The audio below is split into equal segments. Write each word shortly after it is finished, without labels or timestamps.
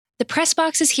The Press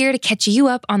Box is here to catch you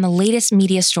up on the latest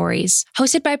media stories.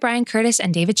 Hosted by Brian Curtis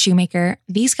and David Shoemaker,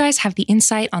 these guys have the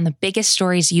insight on the biggest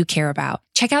stories you care about.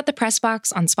 Check out The Press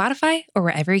Box on Spotify or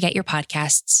wherever you get your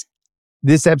podcasts.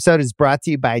 This episode is brought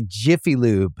to you by Jiffy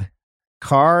Lube.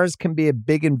 Cars can be a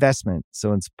big investment,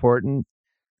 so it's important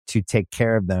to take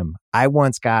care of them. I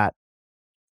once got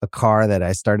a car that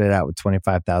I started out with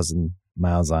 25,000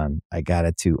 miles on. I got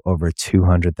it to over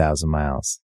 200,000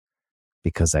 miles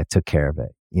because I took care of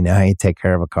it. You know how you take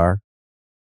care of a car?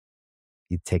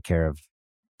 You take care of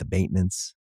the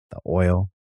maintenance, the oil,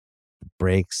 the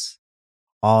brakes,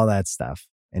 all that stuff.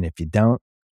 And if you don't,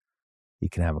 you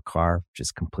can have a car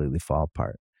just completely fall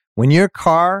apart. When your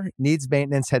car needs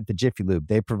maintenance, head to Jiffy Lube.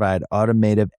 They provide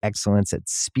automotive excellence at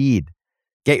speed.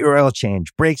 Get your oil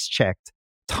change, brakes checked,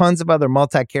 tons of other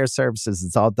multi-care services.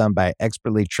 It's all done by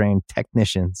expertly trained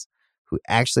technicians who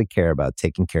actually care about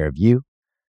taking care of you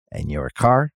and your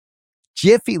car.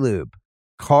 Jiffy Lube,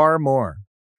 car more.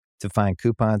 To find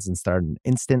coupons and start an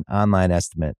instant online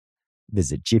estimate,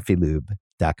 visit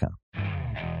jiffylube.com.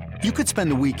 You could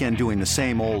spend the weekend doing the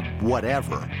same old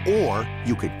whatever, or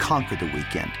you could conquer the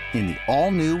weekend in the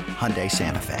all-new Hyundai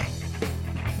Santa Fe.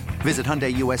 Visit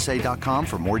HyundaiUSA.com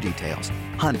for more details.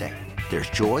 Hyundai, there's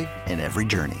joy in every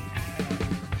journey.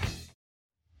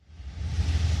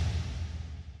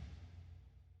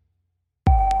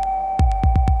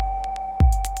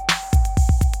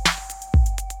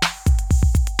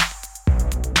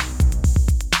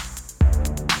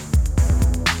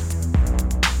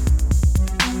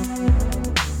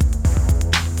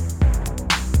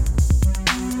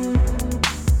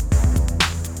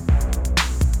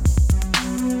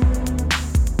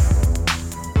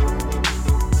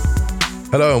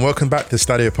 Hello and welcome back to the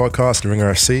Stadio Podcast,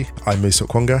 Ringer SC. I'm Musa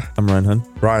Okwonga. I'm Ryan Hun.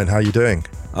 Ryan, how are you doing?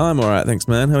 I'm all right, thanks,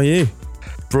 man. How are you?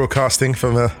 Broadcasting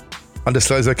from a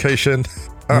undisclosed location.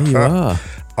 There you are.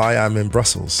 I am in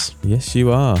Brussels. Yes, you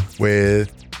are.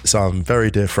 With some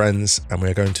very dear friends, and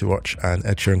we're going to watch an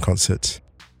Ed Sheeran concert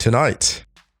tonight.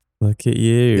 Look at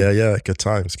you. Yeah, good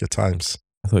times.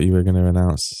 I thought you were going to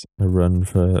announce a run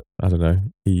for, I don't know,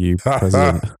 EU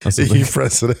president. Or something. EU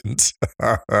president.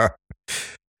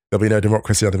 There'll be no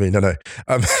democracy under me. No.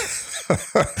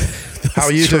 How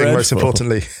are you doing, most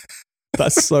importantly?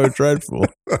 That's so dreadful.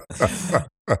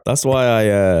 That's why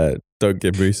I don't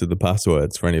give Musa the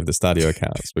passwords for any of the Stadio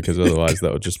accounts, because otherwise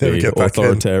that would just be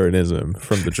authoritarianism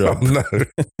from the jump.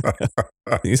 Oh,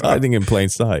 no. He's hiding in plain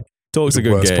sight. Talk's a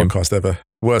good game.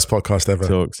 Worst podcast ever.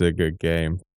 Talk's a good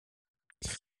game.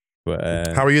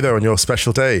 But how are you though on your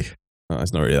special day? Oh,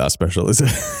 it's not really that special, is it?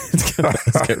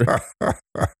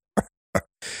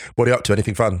 What are you up to?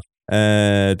 Anything fun?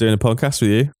 Doing a podcast with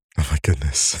you. Oh my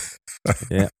goodness.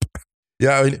 Yeah.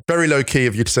 Yeah, I mean, very low key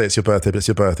of you to say it's your birthday, but it's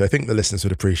your birthday. I think the listeners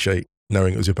would appreciate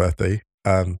knowing it was your birthday,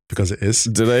 because it is.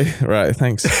 Do they? Right,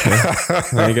 thanks. Yeah.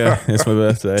 There you go. It's my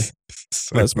birthday.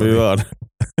 So Let's funny. move on.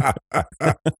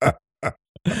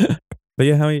 But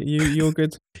yeah, how are you? You all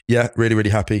good? Yeah, really,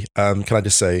 really happy. Can I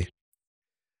just say,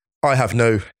 I have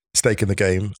no stake in the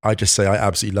game. I just say I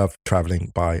absolutely love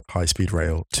traveling by high-speed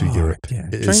rail to Europe. Yeah.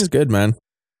 Train's good, man.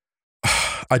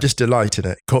 I just delight in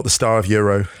it. Caught the Star of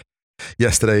Euro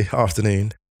yesterday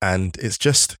afternoon, and it's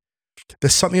just,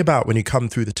 there's something about when you come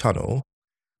through the tunnel.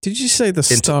 Did you say the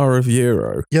Star of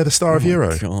Euro? Yeah, the Star of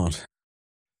Euro. God.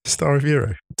 Star of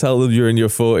Euro. Tell them you're in your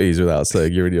 40s without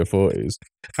saying you're in your 40s.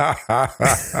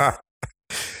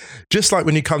 Just like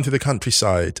when you come through the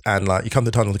countryside and like you come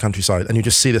to the tunnel of the countryside and you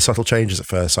just see the subtle changes at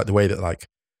first, like the way that like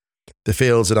the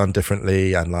fields are done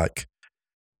differently and like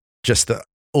just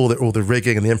all the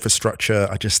rigging and the infrastructure.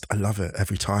 I love it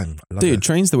every time. Dude,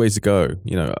 train's the way to go.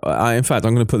 You know, in fact,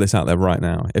 I'm going to put this out there right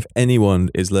now. If anyone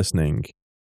is listening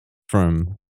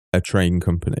from a train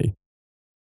company,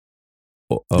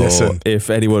 or if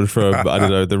anyone from, I don't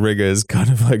know, the Ringers kind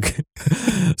of like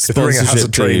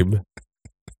sponsorship team,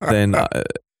 then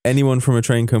anyone from a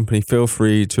train company, feel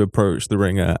free to approach the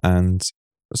Ringer and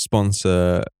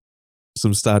sponsor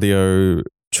some Stadio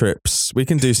trips. We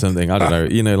can do something. I don't know.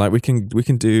 You know, like we can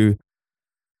do,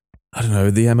 I don't know,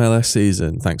 the MLS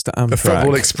season thanks to Amtrak. The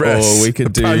Football Express. Or we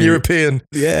could do pan-European.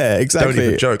 Yeah, exactly. Don't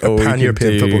even joke. A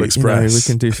pan-European Football Express. You know, we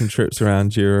can do some trips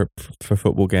around Europe for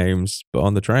football games, but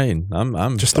on the train.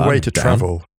 I'm just the way to down.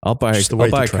 travel. I'll buy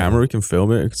a camera. We can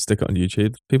film it. We can stick it on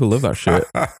YouTube. People love that shit.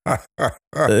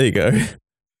 There you go.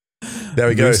 There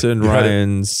we go. Musa and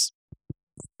Ryan's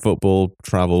football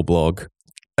travel blog.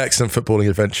 Excellent footballing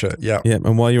adventure. Yeah. Yeah.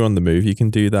 And while you're on the move, you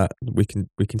can do that. We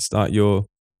can start your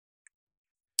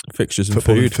fixtures and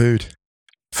football food. And food.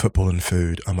 Football and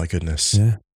food. Oh my goodness.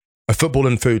 Yeah. A football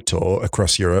and food tour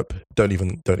across Europe. Don't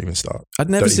even start.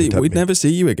 We'd never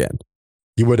see you again.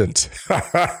 You wouldn't.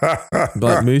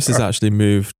 But Moose has actually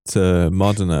moved to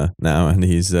Modena now, and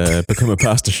he's become a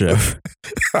pasta chef.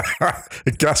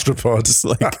 A gastropod. Just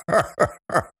like.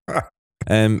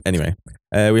 Anyway,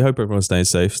 we hope everyone's staying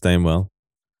safe, staying well.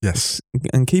 Yes.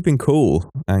 And keeping cool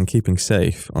and keeping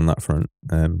safe on that front.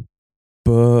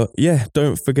 But yeah,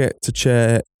 don't forget to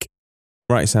check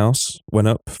Wright's House went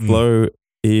up. Flo,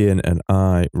 Ian, and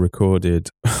I recorded.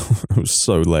 It was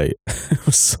so late. It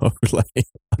was so late.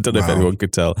 I don't know if anyone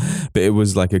could tell, but it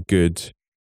was like a good.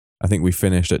 I think we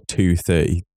finished at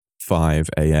 2:35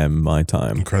 a.m. my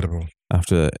time. Incredible.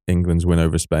 After England's win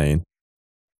over Spain,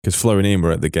 because Flo and Ian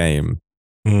were at the game,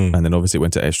 and then obviously it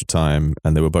went to extra time,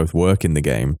 and they were both working the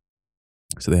game,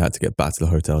 so they had to get back to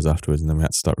the hotels afterwards, and then we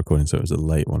had to start recording. So it was a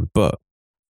late one, but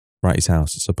Wright's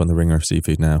House, it's up on the Ringer FC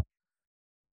feed now.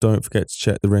 Don't forget to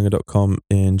check theringer.com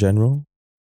in general.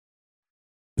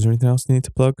 Is there anything else you need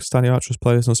to plug? Stanley Archer's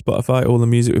playlist on Spotify. All the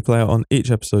music we play out on each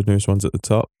episode, newest ones at the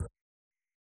top. I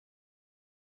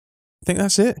think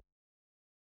that's it.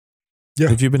 Yeah.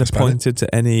 Have you been appointed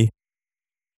to any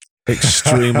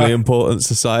extremely important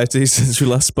society since we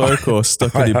last spoke, or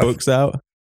stuck any books out?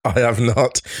 I have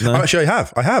not. No? Actually, I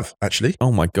have, actually.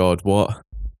 Oh my God, what?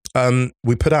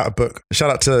 We put out a book. Shout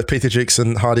out to Peter Jukes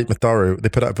and Hardeep Matharu. They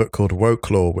put out a book called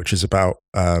Wokelore, which is about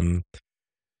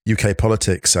UK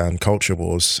politics and culture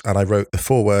wars. And I wrote the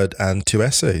foreword and 2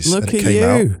 essays. Look and it at came you.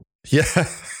 Out. Yeah.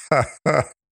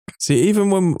 See, even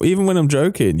when I'm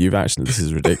joking, you've actually, this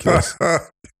is ridiculous.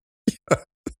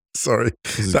 Sorry.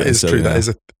 That is true. That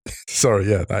is sorry,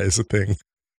 yeah, that is a thing.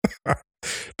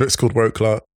 Book's called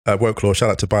Wokelore. Shout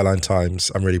out to Byline Times.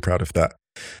 I'm really proud of that.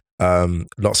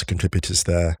 Lots of contributors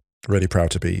there. Really proud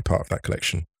to be part of that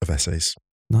collection of essays.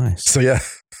 Nice. So yeah.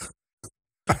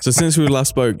 So since we last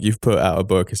spoke, you've put out a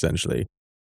book essentially,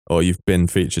 or you've been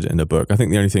featured in a book. I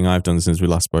think the only thing I've done since we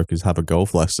last spoke is have a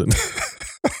golf lesson.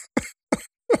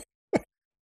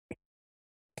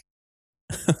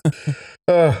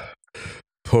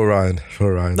 Poor Ryan.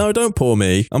 No, don't pour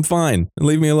me. I'm fine.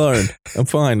 Leave me alone. I'm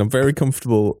fine. I'm very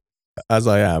comfortable as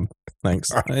I am. Thanks.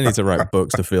 I need to write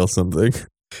books to feel something.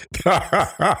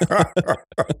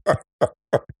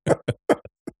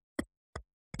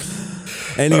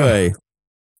 Anyway,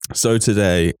 so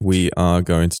today we are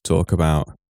going to talk about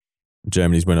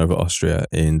Germany's win over Austria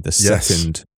in the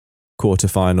second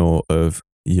quarterfinal of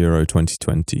Euro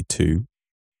 2022.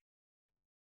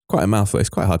 Quite a mouthful. It's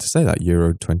quite hard to say that,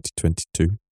 Euro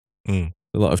 2022. A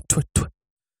lot of twit.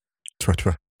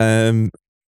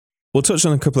 We'll touch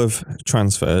on a couple of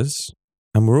transfers,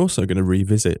 and we're also going to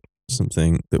revisit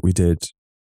something that we did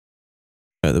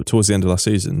towards the end of last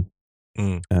season,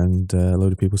 and a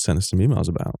load of people sent us some emails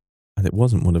about, and it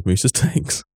wasn't one of Moose's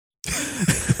takes.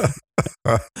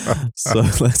 So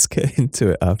let's get into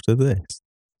it after this.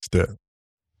 Let's do it.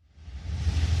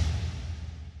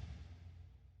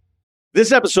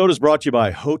 This episode is brought to you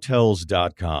by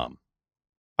Hotels.com.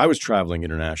 I was traveling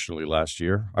internationally last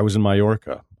year. I was in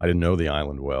Mallorca. I didn't know the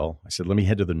island well. I said, let me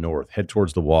head to the north, head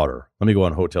towards the water. Let me go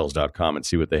on Hotels.com and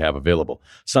see what they have available.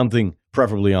 Something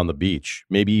preferably on the beach,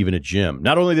 maybe even a gym.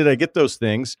 Not only did I get those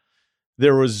things,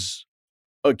 there was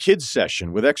a kids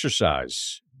session with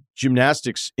exercise,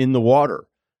 gymnastics in the water,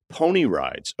 pony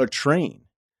rides, a train.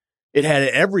 It had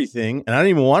everything, and I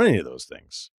didn't even want any of those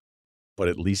things. But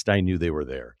at least I knew they were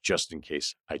there, just in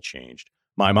case I changed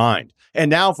my mind. And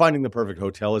now finding the perfect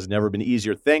hotel has never been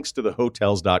easier thanks to the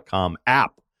Hotels.com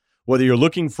app. Whether you're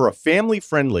looking for a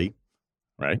family-friendly,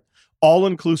 right,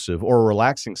 all-inclusive or a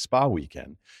relaxing spa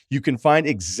weekend, you can find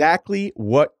exactly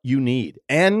what you need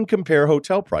and compare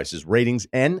hotel prices, ratings,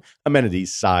 and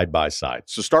amenities side by side.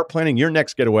 So start planning your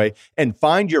next getaway and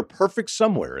find your perfect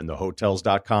somewhere in the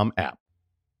Hotels.com app.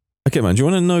 Okay, man, do you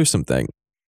want to know something?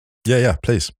 Yeah,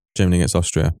 please. Germany against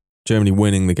Austria. Germany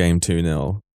winning the game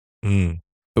 2-0.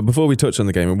 But before we touch on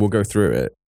the game, and we'll go through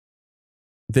it,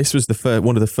 this was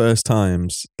one of the first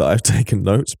times that I've taken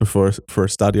notes for a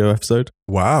Stadio episode.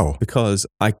 Wow. Because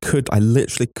I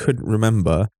literally couldn't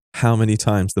remember how many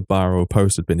times the bar or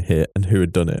post had been hit and who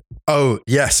had done it. Oh,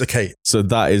 yes. Okay. So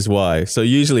that is why. So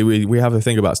usually we have a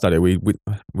thing about Stadio.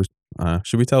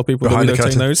 Should we tell people Behind that we don't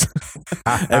take notes?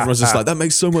 Everyone's just like, that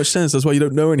makes so much sense. That's why you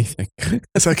don't know anything.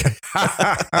 It's okay.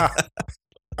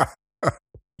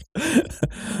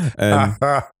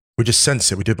 We just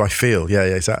sense it. We do it by feel. Yeah,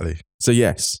 exactly. So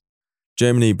yes,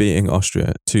 Germany beating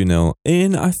Austria 2-0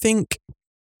 in, I think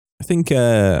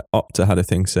Opta had a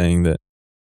thing saying that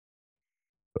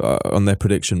on their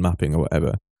prediction mapping or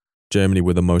whatever, Germany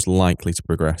were the most likely to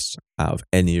progress out of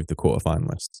any of the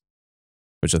quarterfinalists,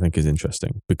 which I think is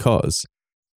interesting because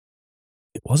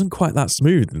it wasn't quite that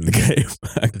smooth in the game.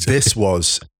 Actually. This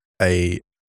was a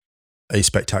a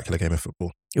spectacular game of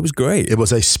football. It was great. It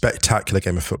was a spectacular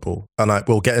game of football. And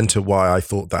we'll get into why I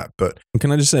thought that. But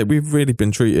can I just say, we've really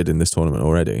been treated in this tournament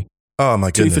already. Oh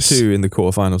my goodness. 2 for 2 in the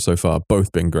quarterfinals so far,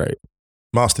 both been great.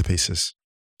 Masterpieces.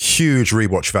 Huge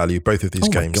rewatch value, both of these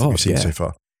games that we've seen so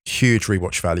far. Huge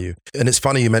rewatch value. And it's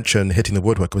funny you mentioned hitting the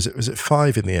woodwork. Was it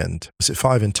 5 in the end? Was it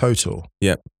 5 in total?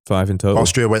 Yep, 5 in total.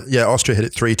 Austria hit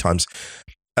it 3 times.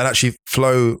 And actually,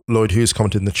 Flo Lloyd Hughes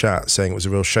commented in the chat saying it was a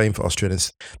real shame for Austria.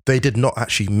 They did not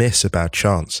actually miss a bad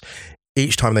chance.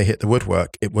 Each time they hit the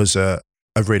woodwork, it was a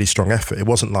really strong effort. It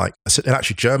wasn't like, and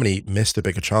actually Germany missed the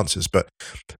bigger chances, but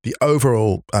the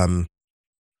overall,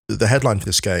 the headline for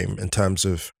this game in terms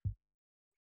of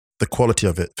the quality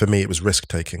of it, for me, it was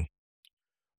risk-taking.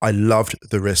 I loved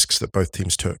the risks that both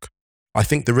teams took. I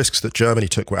think the risks that Germany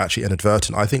took were actually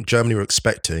inadvertent. I think Germany were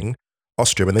expecting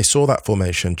Austria, when they saw that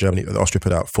formation, Austria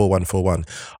put out 4-1-4-1,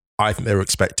 I think they were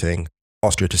expecting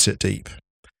Austria to sit deep.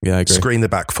 Yeah, I agree. Screen the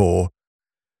back four,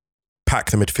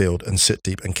 pack the midfield and sit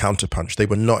deep and counterpunch. They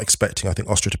were not expecting, I think,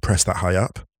 Austria to press that high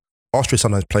up. Austria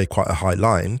sometimes played quite a high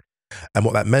line. And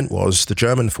what that meant was the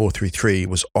German 4-3-3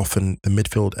 was often, the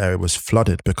midfield area was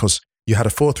flooded because you had a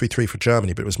 4-3-3 for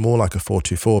Germany, but it was more like a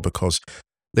 4-2-4 because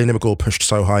Lena Magall pushed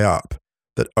so high up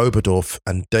that Oberdorf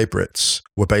and Debritz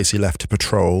were basically left to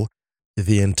patrol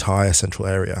the entire central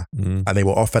area. And they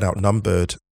were often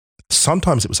outnumbered.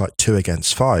 Sometimes it was like 2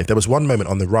 against 5. There was one moment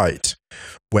on the right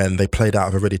when they played out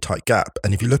of a really tight gap.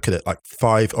 And if you look at it, like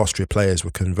 5 Austria players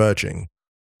were converging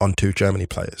on 2 Germany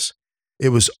players. It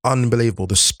was unbelievable.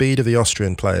 The speed of the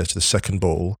Austrian players to the second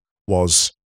ball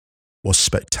was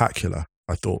spectacular,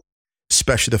 I thought,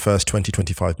 especially the first 20,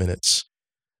 25 minutes.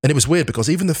 And it was weird because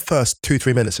even the first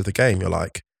 2-3 minutes of the game, you're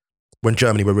like, when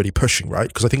Germany were really pushing, right?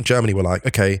 Because I think Germany were like,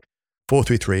 okay,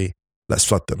 4-3-3, let's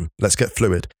flood them. Let's get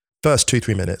fluid. First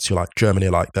 2-3 minutes, you're like, Germany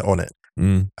are like, they're on it.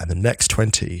 And the next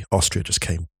 20, Austria just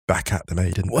came back at them,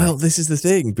 didn't they? Well, this is the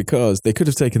thing, because they could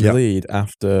have taken the lead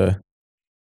after,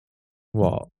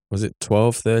 what, was it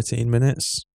 12, 13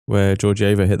 minutes where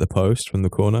Georgieva hit the post from the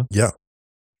corner? Yeah.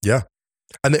 Yeah.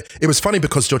 And it was funny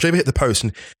because Georgieva hit the post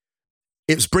and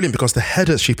it was brilliant because the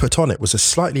header she put on it was a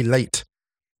slightly late.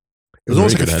 It was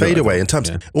almost like a fadeaway in terms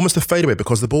of, almost a fadeaway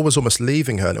because the ball was almost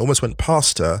leaving her and it almost went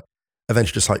past her. And then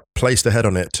she just like placed the head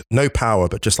on it, no power,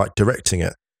 but just like directing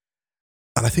it.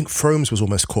 And I think Fromes was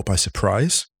almost caught by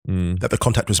surprise that the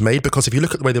contact was made because if you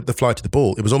look at the way the flight of the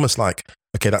ball, it was almost like,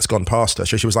 okay, that's gone past her.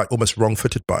 So she was like almost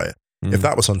wrong-footed by it. If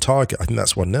that was on target, I think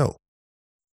that's 1-0.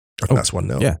 I think that's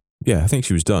 1-0. Yeah. Yeah, I think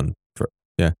she was done.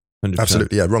 100%.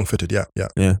 Absolutely, yeah, wrong-footed, yeah.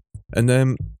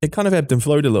 And it kind of ebbed and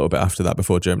flowed a little bit after that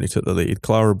before Germany took the lead.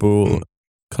 Clara Buhl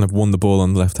kind of won the ball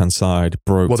on the left-hand side,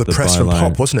 broke the press from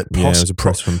Pop, wasn't it? Yeah, it was a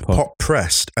press from Pop. Pop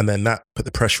pressed, and then that put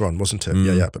the pressure on, wasn't it?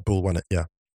 Yeah, but Buhl won it, yeah.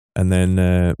 And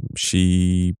then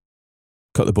she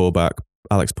cut the ball back.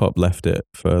 Alex Pop left it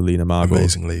for Lena Magall.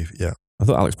 Amazing leave, yeah. I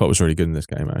thought Alex Pop was really good in this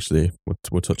game, actually.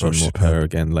 We'll touch on more her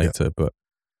again later, but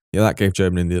yeah, that gave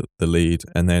Germany the lead.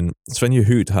 And then Svenja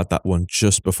Huth had that one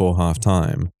just before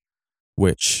half-time,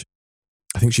 which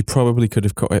I think she probably could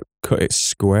have cut it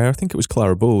square. I think it was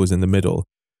Clara Buhl was in the middle,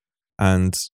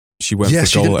 and she went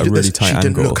for goal at a really tight angle. She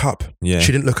didn't look up. Yeah.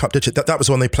 She didn't look up, did she? That was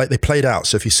when they played out.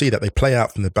 So if you see that, they play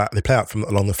out from the back, they play out from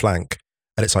along the flank,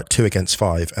 and it's like 2 against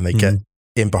 5, and they get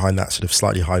in behind that sort of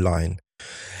slightly high line.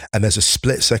 And there's a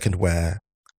split second where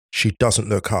she doesn't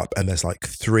look up, and there's like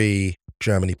 3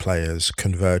 Germany players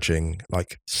converging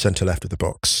like centre left of the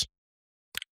box.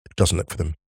 Doesn't look for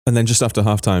them. And then just after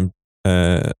halftime,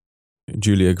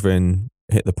 Julia Gwyn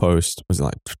hit the post. Was it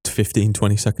like 15,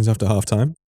 20 seconds after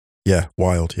halftime? Yeah,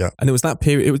 wild, yeah. And it was that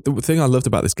period. The thing I loved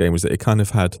about this game was that it kind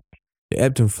of had, it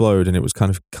ebbed and flowed, and it was kind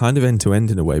of end to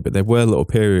end in a way. But there were little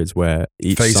periods where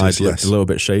each side looked a little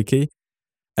bit shaky,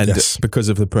 and because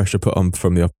of the pressure put on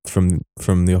from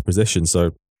the opposition.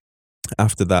 So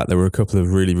after that, there were a couple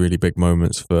of really, really big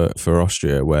moments for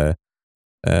Austria where,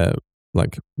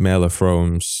 like Merle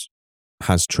Froms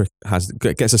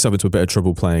gets herself into a bit of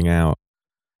trouble playing out,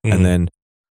 and then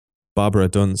Barbara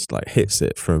Dunst like hits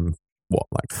it from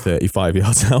 35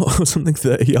 yards out or something,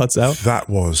 30 yards out. That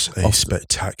was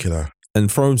spectacular. And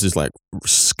Froms is like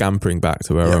scampering back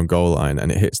to her own goal line,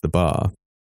 and it hits the bar.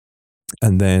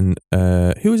 And then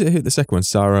who was it who hit the second one?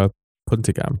 Sarah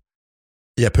Puntigam.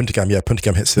 Yeah,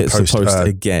 Puntigam hits the post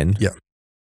again. Yeah,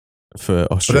 for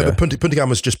Austria. Puntigam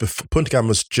was just before. Puntigam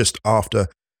was just after,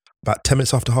 about 10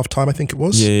 minutes after half time, I think it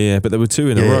was. Yeah. But there were 2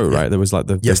 in a row, right? There was like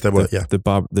the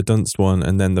Dunst one,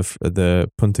 and then the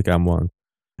Puntigam one,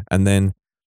 and then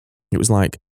it was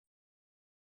like,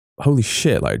 holy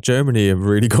shit! Like Germany have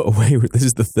really got away with. This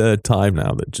is the 3rd time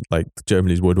now that like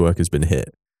Germany's woodwork has been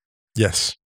hit.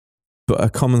 Yes. But a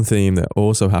common theme that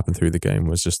also happened through the game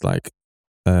was just like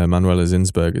Manuela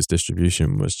Zinsberger's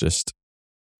distribution was just,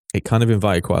 it kind of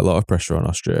invited quite a lot of pressure on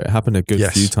Austria. It happened a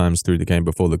good few times through the game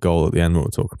before the goal at the end we'll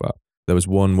talk about. There was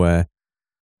one where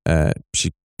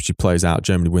she plays out,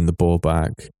 Germany win the ball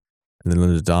back, and then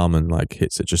Linda Dahlmann like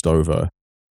hits it just over.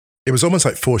 It was almost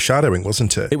like foreshadowing,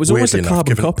 wasn't it? It was almost a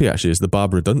carbon copy, actually, as the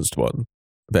Barbara Dunst one,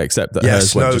 but except that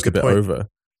hers went just a bit over.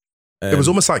 It was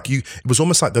almost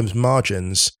like those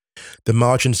margins. The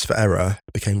margins for error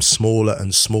became smaller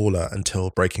and smaller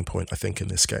until breaking point, I think, in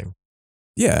this game.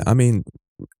 Yeah, I mean,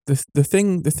 the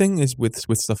thing is with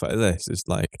stuff like this is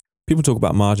like people talk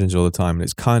about margins all the time, and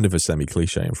it's kind of a semi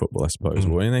cliche in football, I suppose,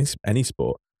 or in any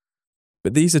sport.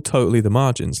 But these are totally the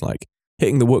margins. Like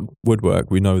hitting the woodwork,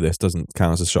 we know this doesn't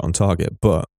count as a shot on target,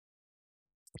 but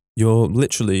you're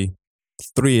literally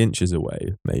 3 inches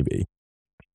away, maybe,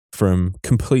 from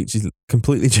completely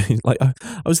changed. Like I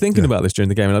was thinking about this during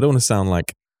the game, and I don't want to sound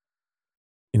like,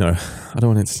 I don't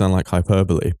want it to sound like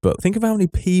hyperbole, but think of how many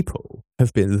people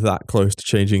have been that close to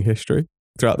changing history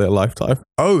throughout their lifetime.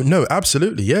 Oh no,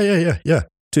 absolutely, yeah.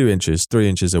 2 inches, 3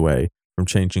 inches away from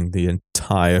changing the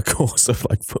entire course of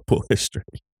like football history,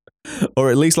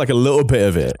 or at least like a little bit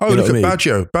of it. Oh, look at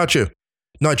Baggio,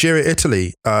 Nigeria,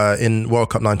 Italy in World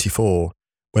Cup '94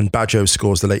 when Baggio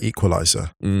scores the late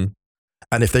equaliser.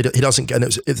 And if he doesn't get, and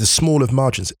it's the small of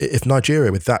margins. If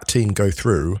Nigeria with that team go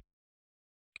through,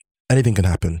 anything can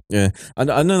happen. Yeah, and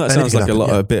I know that sounds like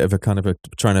a bit of a kind of a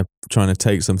trying to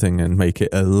take something and make it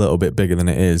a little bit bigger than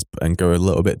it is, and go a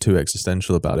little bit too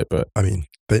existential about it. But I mean,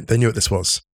 they knew what this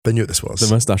was. The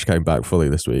mustache came back fully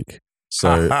this week.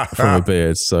 So from a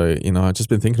beard. So, I've just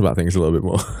been thinking about things a little bit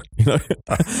more.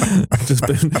 I've just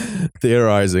been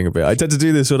theorizing a bit. I tend to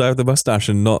do this when I have the mustache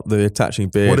and not the attaching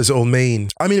beard. What does it all mean?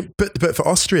 I mean, but for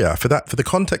Austria, for the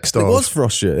context of... It was for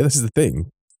Austria. This is the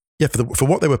thing. Yeah, for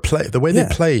what they were playing, the way they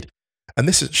played. And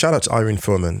this is, shout out to Irene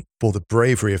Fuhrman for the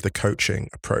bravery of the coaching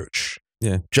approach.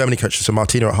 Yeah. Germany coach, so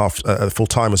Martino at full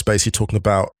time was basically talking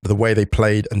about the way they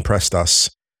played and pressed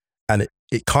us. And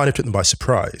it kind of took them by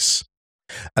surprise.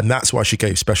 And that's why she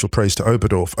gave special praise to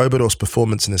Oberdorf. Oberdorf's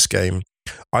performance in this game,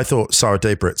 I thought Sarah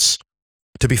Debritz,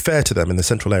 to be fair to them in the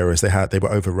central areas they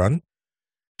were overrun.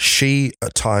 She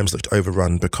at times looked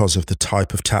overrun because of the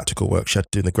type of tactical work she had to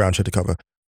do in the ground she had to cover.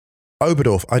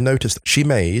 Oberdorf, I noticed that she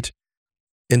made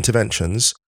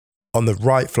interventions on the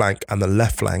right flank and the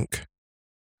left flank.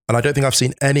 And I don't think I've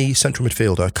seen any central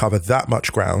midfielder cover that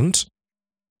much ground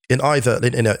in either,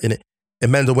 in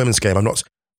men's or women's game.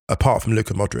 Apart from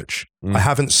Luka Modric, I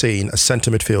haven't seen a centre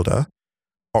midfielder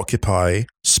occupy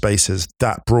spaces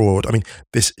that broad. I mean,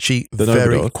 I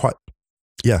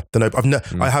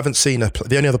haven't seen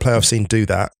the only other player I've seen do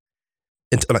that.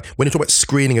 When you talk about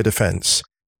screening a defence,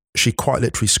 she quite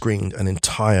literally screened an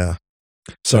entire.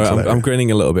 So I'm grinning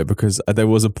a little bit because there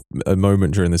was a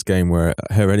moment during this game where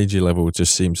her energy level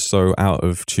just seemed so out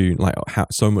of tune, like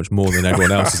so much more than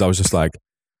everyone else's. I was just like,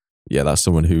 yeah, that's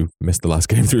someone who missed the last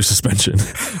game through suspension.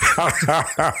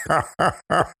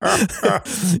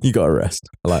 You got a rest.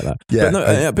 I like that.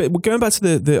 Yeah. But going back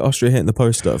to the Austria hitting the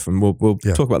post stuff, and we'll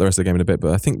talk about the rest of the game in a bit,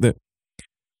 but I think that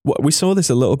we saw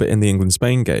this a little bit in the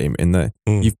England-Spain game in that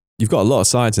you've got a lot of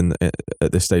sides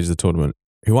at this stage of the tournament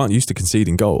who aren't used to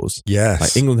conceding goals. Yes.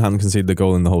 Like England haven't conceded the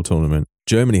goal in the whole tournament.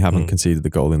 Germany haven't conceded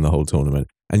the goal in the whole tournament.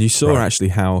 And you saw actually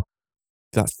how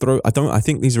that I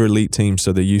think these are elite teams,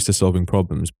 so they're used to solving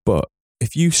problems. But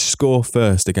if you score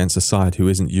first against a side who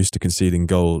isn't used to conceding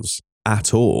goals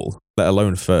at all, let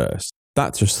alone first,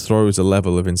 that just throws a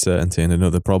level of uncertainty and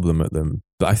another problem at them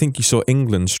that I think you saw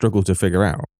England struggle to figure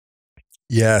out.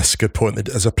 Yes, good point.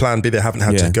 As a plan B, they haven't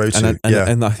had to go to.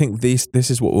 And I think this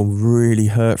is what will really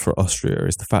hurt for Austria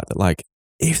is the fact that, like,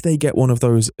 if they get one of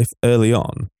those early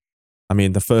on, I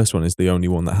mean, the first one is the only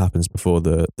one that happens before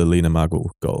the Lena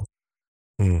Magel goal.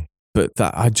 But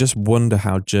that I just wonder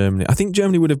how Germany. I think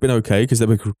Germany would have been okay because they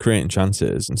were creating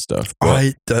chances and stuff.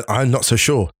 I'm not so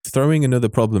sure. Throwing another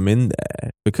problem in there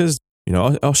because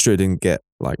Austria didn't get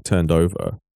like turned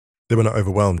over. They were not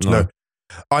overwhelmed. No.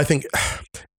 I think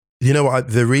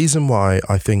the reason why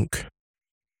I think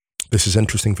this is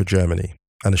interesting for Germany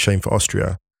and a shame for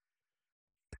Austria.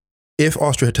 If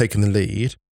Austria had taken the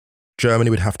lead, Germany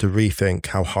would have to rethink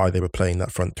how high they were playing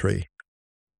that front three.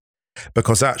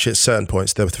 Because actually at certain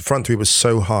points, the front three was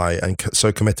so high and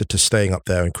so committed to staying up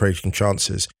there and creating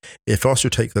chances. If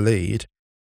Austria take the lead,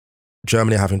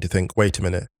 Germany are having to think, wait a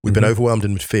minute, we've been overwhelmed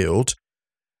in midfield.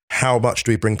 How much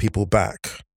do we bring people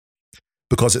back?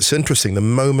 Because it's interesting, the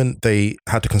moment they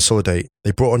had to consolidate,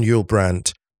 they brought on Yul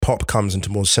Brandt, Pop comes into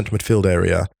more central midfield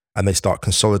area and they start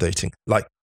consolidating. Like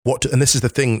And this is the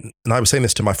thing, and I was saying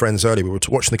this to my friends earlier, we were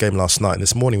watching the game last night, and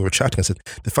this morning we were chatting, I said,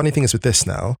 the funny thing is with this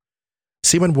now,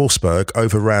 see when Wolfsburg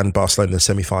overran Barcelona in the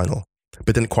semi-final,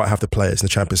 but didn't quite have the players in the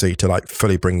Champions League to like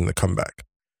fully bring the comeback.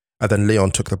 And then Lyon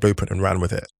took the blueprint and ran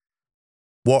with it.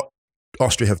 What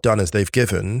Austria have done is they've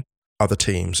given other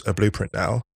teams a blueprint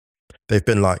now. They've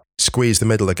been like, squeeze the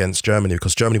middle against Germany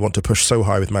because Germany want to push so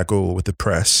high with Magul, with the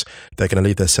press, they're going to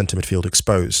leave their centre midfield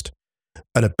exposed.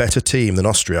 And a better team than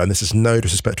Austria, and this is no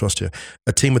disrespect to Austria,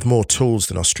 a team with more tools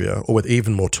than Austria, or with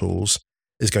even more tools,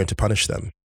 is going to punish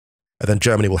them. And then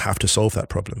Germany will have to solve that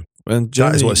problem. And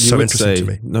Germany, that is what's so interesting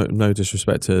to me. No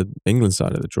disrespect to England's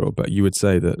side of the draw, but you would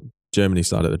say that Germany's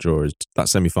side of the draw is that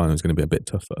semi-final is going to be a bit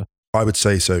tougher. I would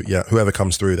say so, yeah, whoever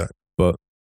comes through that. But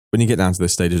when you get down to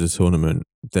this stage of the tournament,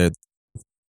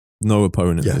 no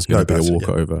opponent is going to be a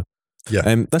walkover.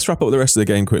 Yeah. Let's wrap up the rest of the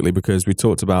game quickly because we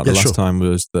talked about the last time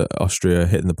was that Austria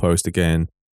hitting the post again.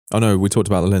 Oh no, we talked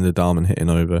about Linda Dahlmann hitting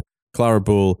over. Clara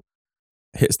Bull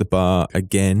hits the bar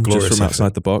again, just from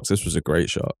outside the box. This was a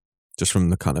great shot, just from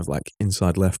the kind of like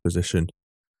inside left position.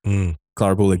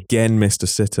 Clara Bull again missed a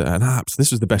sitter, and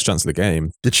this was the best chance of the game.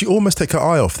 Did she almost take her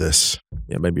eye off this?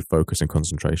 Yeah, maybe focus and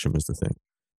concentration was the thing.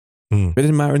 But it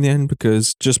didn't matter in the end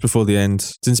because just before the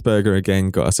end, Zinsberger again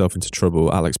got herself into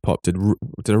trouble. Alex Popp did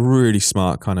a really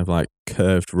smart kind of like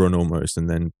curved run almost and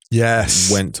then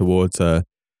went towards her,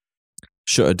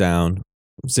 shut her down.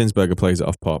 Zinsberger plays it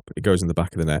off Popp. It goes in the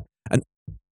back of the net. And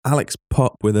Alex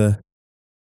Popp with a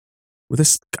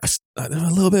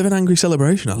little bit of an angry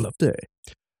celebration. I loved it.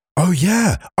 Oh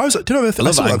yeah, I was like, do you know what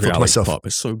I thought to myself? Pop.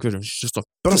 It's so good. And she's just like,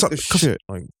 but I was like, shit.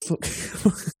 Like,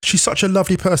 she's such a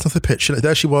lovely person off the pitch.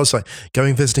 There she was, like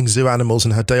going visiting zoo animals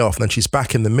and her day off, and then she's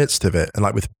back in the midst of it, and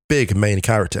like with big main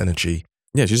character energy.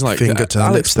 Yeah, she's like finger to her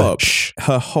Alex lips. Pop.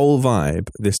 Her whole vibe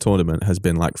this tournament has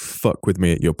been like, fuck with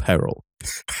me at your peril.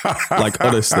 Like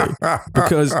honestly,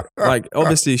 because like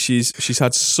obviously she's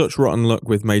had such rotten luck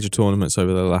with major tournaments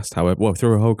over the last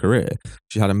through her whole career.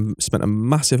 She had spent a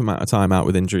massive amount of time out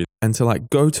with injury, and to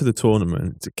like go to the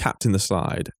tournament, to captain the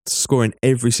side, scoring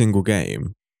every single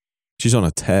game, she's on a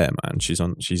tear, man. She's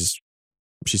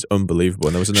unbelievable.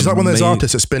 And there was she's like one of those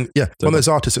artists that's been one of those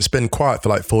artists that's been quiet for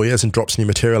like 4 years and drops new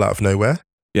material out of nowhere.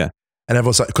 Yeah, and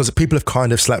everyone's like, because people have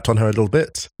kind of slept on her a little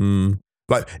bit.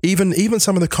 Like even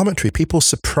some of the commentary, people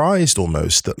surprised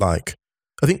almost that like,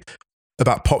 I think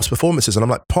about Pop's performances, and I'm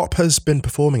like, Pop has been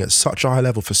performing at such a high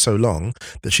level for so long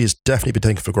that she's definitely been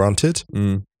taken for granted.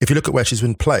 If you look at where she's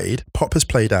been played, Pop has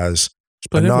played as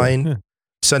a 9,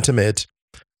 centre mid,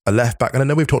 a left back, and I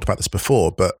know we've talked about this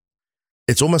before, but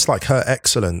it's almost like her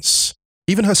excellence,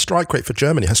 even her strike rate for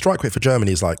Germany. Her strike rate for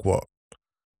Germany is like what,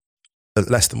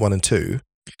 less than 1 and 2,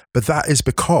 but that is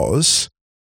because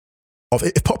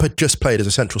if Pop had just played as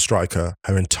a central striker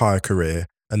her entire career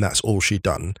and that's all she'd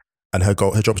done, and her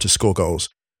job was to score goals,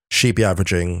 she'd be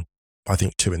averaging, I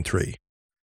think, 2 and 3.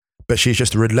 But she's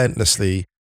just relentlessly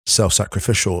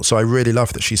self-sacrificial. So I really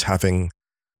love that she's having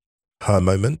her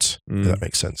moment. If that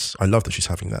makes sense. I love that she's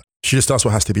having that. She just does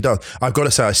what has to be done. I've got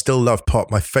to say, I still love Pop.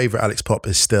 My favourite Alex Pop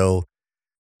is still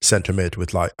centre mid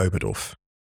with like Oberdorf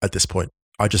at this point.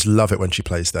 I just love it when she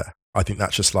plays there. I think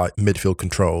that's just like midfield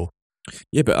control.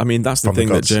 Yeah, but I mean, that's the thing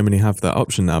that Germany have that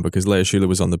option now because Lea Schuler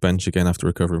was on the bench again after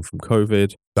recovering from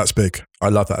COVID. That's big. I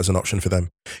love that as an option for them.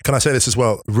 Can I say this as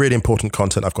well? Really important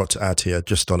content I've got to add here,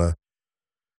 just on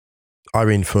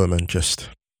Irene Fuhrman, just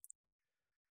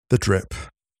the drip.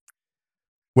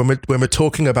 When we're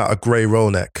talking about a grey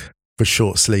roll neck for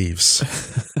short sleeves,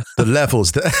 the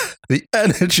levels, the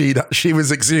energy that she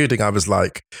was exuding, I was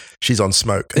like, she's on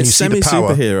smoke. And it's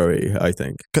semi-superhero-y, I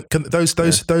think.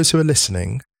 Those who are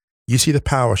listening, you see the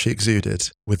power she exuded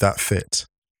with that fit.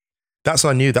 That's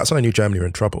when I knew Germany were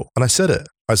in trouble. And I said it.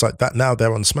 I was like, that now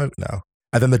they're on smoke now.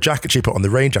 And then the jacket she put on, the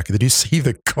rain jacket, did you see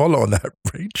the collar on that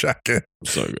rain jacket?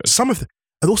 So good.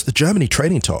 And also the Germany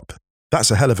training top. That's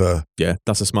a hell of a... Yeah,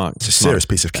 that's a serious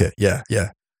piece of kit. Yeah.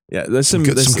 Yeah, there's some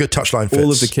good touchline fits.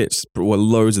 All of the kits,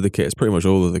 loads of the kits, pretty much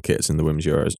all of the kits in the Women's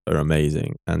Euros are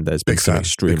amazing. And there's been some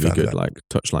extremely good like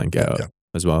touchline get-up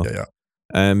as well. Yeah.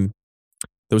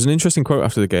 There was an interesting quote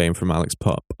after the game from Alex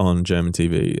Popp on German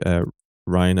TV.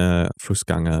 Rainer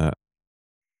Fußganger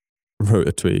wrote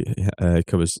a tweet. He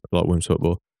covers a lot of women's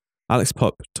football. Alex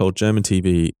Popp told German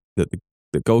TV that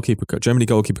the Germany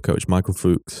goalkeeper coach Michael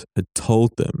Fuchs had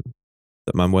told them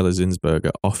that Manuela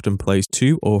Zinsberger often plays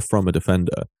to or from a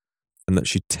defender and that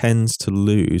she tends to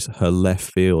lose her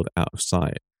left field out of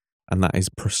sight. And that is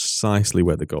precisely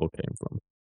where the goal came from.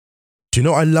 Do you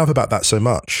know what I love about that so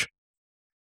much?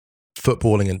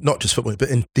 Footballing, and not just footballing, but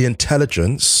in the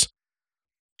intelligence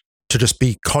to just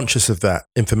be conscious of that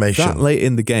information. That late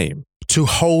in the game. to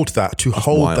hold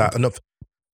that, and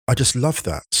I just love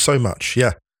that so much.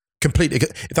 Yeah, completely.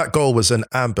 That goal was an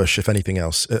ambush, if anything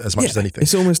else, as much as anything.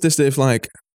 It's almost as if like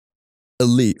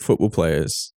elite football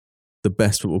players, the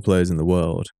best football players in the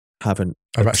world, haven't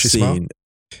seen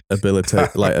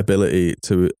ability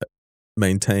to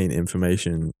maintain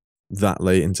information that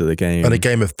late into the game, and a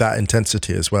game of that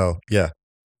intensity as well. Yeah,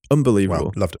 unbelievable.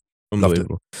 Wow, loved it.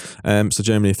 Unbelievable. So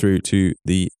Germany through to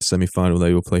the semi-final.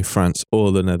 They will play France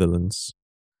or the Netherlands.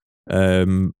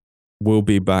 We'll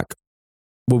be back.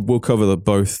 We'll cover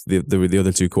both the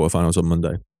other two quarterfinals on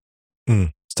Monday.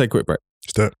 Let's take a quick break.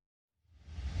 Let's do it.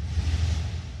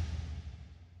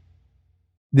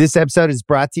 This episode is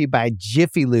brought to you by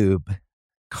Jiffy Lube.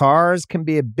 Cars can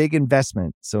be a big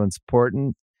investment, so it's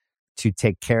important to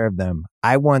take care of them.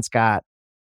 I once got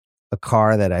a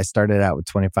car that I started out with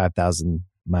 25,000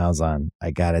 miles on.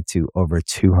 I got it to over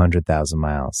 200,000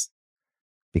 miles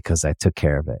because I took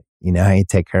care of it. You know how you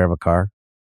take care of a car?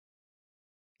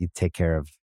 You take care of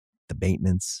the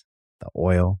maintenance, the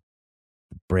oil,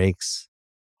 the brakes,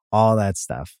 all that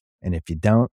stuff. And if you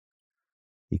don't,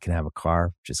 you can have a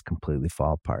car just completely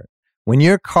fall apart. When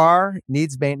your car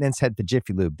needs maintenance, head to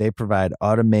Jiffy Lube. They provide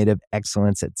automotive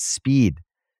excellence at speed.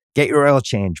 Get your oil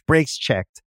change, brakes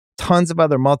checked, tons of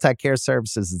other multi-care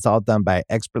services. It's all done by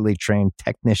expertly trained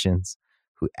technicians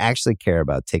who actually care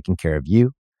about taking care of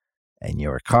you and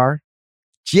your car.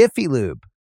 Jiffy Lube,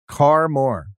 car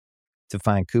more. To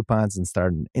find coupons and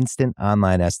start an instant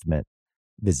online estimate,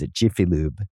 visit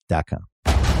jiffylube.com.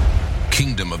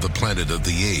 Kingdom of the Planet of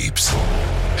the Apes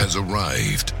has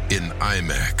arrived in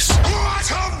IMAX.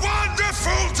 What a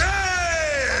wonderful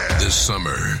day! This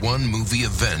summer, one movie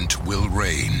event will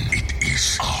reign. It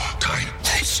is our time.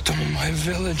 They stole my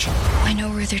village. I know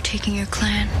where they're taking your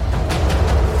clan.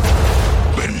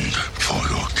 Bend for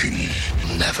your king.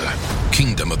 Never.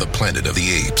 Kingdom of the Planet of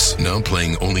the Apes, now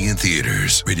playing only in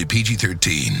theaters. Rated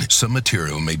PG-13. Some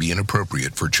material may be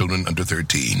inappropriate for children under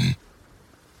 13.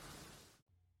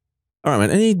 All right,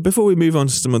 man. Before we move on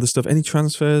to some other stuff, any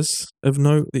transfers of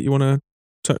note that you want to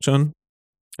touch on?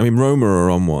 I mean, Roma are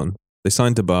on one. They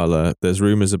signed Dybala. There's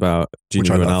rumours about Gini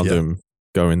Wijnaldum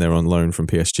going there on loan from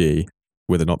PSG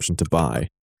with an option to buy.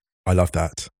 I love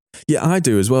that. Yeah, I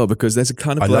do as well, because there's a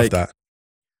kind of love that.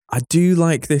 I do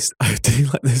like this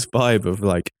vibe of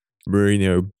like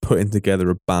Mourinho putting together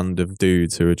a band of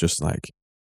dudes who are just like,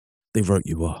 they wrote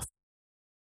you off.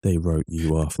 They wrote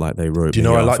you off like they wrote. Do you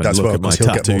know I like that as well? Because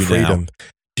he'll get more freedom. Now.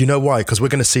 Do you know why? Because we're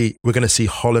going to see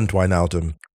Holland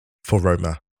Wijnaldum for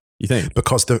Roma. You think?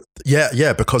 Because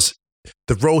because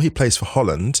the role he plays for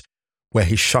Holland, where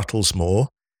he shuttles more,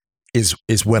 is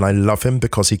when I love him,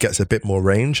 because he gets a bit more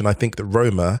range. And I think that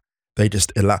Roma, they're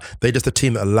just a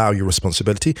team that allow you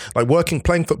responsibility. Like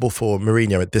playing football for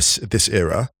Mourinho at this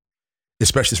era,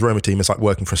 especially this Roma team, is like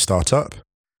working for a startup.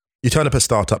 You turn up a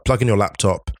startup, plug in your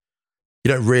laptop.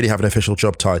 You don't really have an official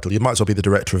job title. You might as well be the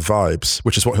director of Vibes,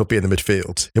 which is what he'll be in the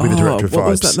midfield. He'll be the director of Vibes. What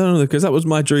was that? No, because that was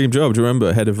my dream job. Do you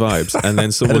remember? Head of Vibes. And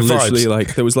then someone literally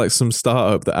there was like some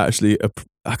startup that actually,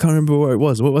 I can't remember where it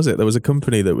was. What was it? There was a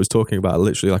company that was talking about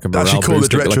literally like a morale actually called the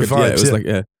director of Vibes. Yeah, it was like,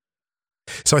 yeah.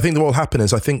 So I think that what will happen is,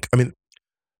 the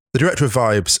director of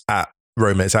Vibes at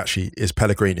Roma is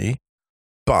Pellegrini,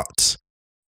 but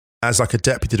as like a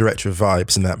deputy director of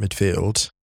Vibes in that midfield,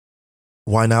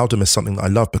 Wijnaldum is something that I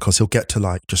love, because he'll get to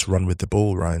like just run with the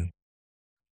ball, Ryan.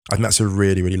 I think that's a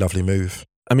really, really lovely move.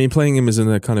 I mean, playing him as in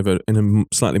a kind of in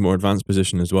a slightly more advanced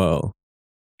position as well.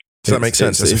 Does that make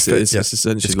sense? It's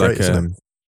essentially like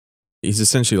he's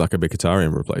essentially like a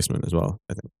Mkhitaryan replacement as well,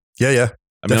 I think. Yeah. I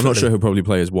mean, definitely. I'm not sure he'll probably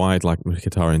play as wide like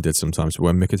Mkhitaryan did sometimes, but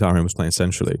when Mkhitaryan was playing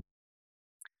centrally,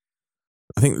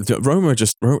 I think Roma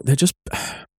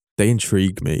they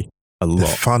intrigue me a lot. They're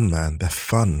fun, man. They're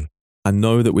fun. I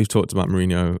know that we've talked about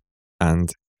Mourinho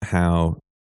and how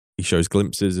he shows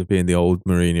glimpses of being the old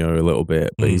Mourinho a little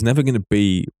bit, but he's never going to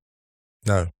be.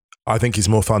 No, I think he's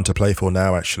more fun to play for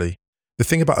now, actually. The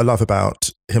thing I love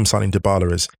about him signing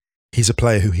Dybala is he's a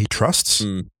player who he trusts.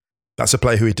 That's a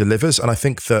player who he delivers. And I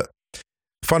think that,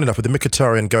 fun enough, with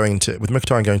Mkhitaryan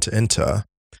going to Inter,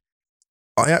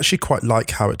 I actually quite like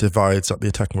how it divides up the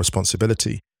attacking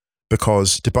responsibility,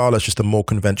 because Dybala is just a more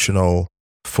conventional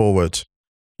forward.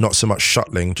 Not so much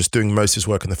shuttling, just doing most of his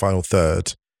work in the final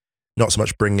third. Not so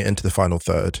much bringing it into the final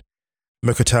third.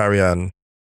 Mkhitaryan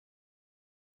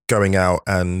going out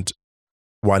and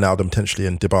Wijnaldum potentially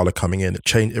and Dybala coming in. It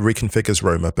reconfigures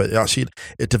Roma, but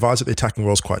it divides up the attacking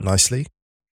roles quite nicely.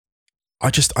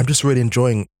 I'm just really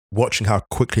enjoying watching how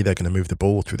quickly they're going to move the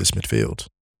ball through this midfield,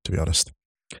 to be honest.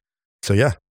 So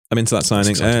yeah. I'm into that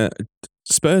signing.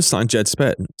 Spurs signed Jed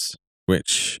Spence,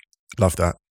 which... Love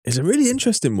that. is a really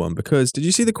interesting one because did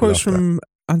you see the quotes from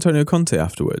Antonio Conte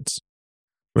afterwards?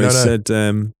 Where he said,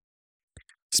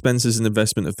 Spencer's an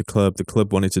investment of the club. The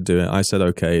club wanted to do it. I said,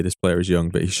 okay, this player is young,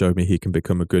 but he showed me he can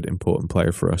become a good, important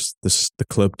player for us. The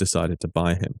club decided to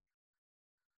buy him.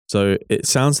 So it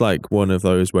sounds like one of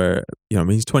those where,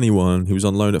 he's 21. He was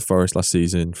on loan at Forest last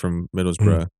season from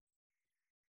Middlesbrough.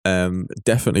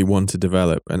 Definitely one to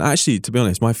develop. And actually, to be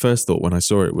honest, my first thought when I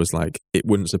saw it was like, it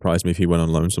wouldn't surprise me if he went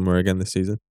on loan somewhere again this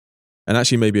season. And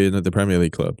actually maybe another Premier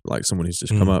League club, like someone who's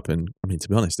just come up. And I mean, to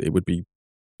be honest, it would be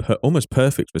almost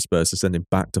perfect for Spurs to send him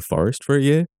back to Forest for a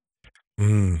year.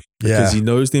 Because he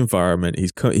knows the environment.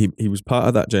 He was part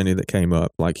of that journey that came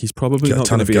up. Like, he's probably not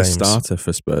going to be a starter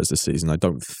for Spurs this season, I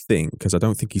don't think, because I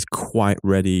don't think he's quite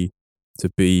ready to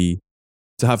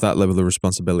have that level of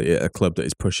responsibility at a club that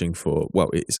is pushing for,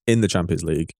 it's in the Champions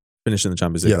League, finishing the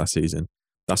Champions League last season.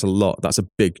 That's a lot. That's a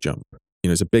big jump.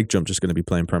 It's a big jump just going to be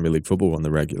playing Premier League football on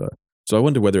the regular. So I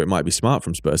wonder whether it might be smart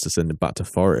from Spurs to send him back to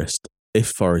Forest, if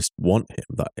Forest want him,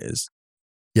 that is.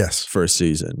 Yes. For a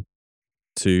season,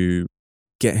 to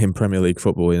get him Premier League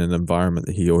football in an environment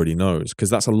that he already knows, because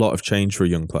that's a lot of change for a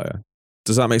young player.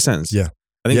 Does that make sense? Yeah.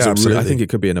 I think it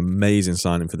could be an amazing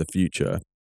signing for the future.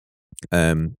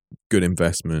 Good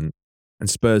investment. And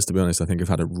Spurs, to be honest, I think have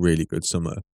had a really good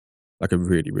summer. Like a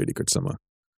really, really good summer.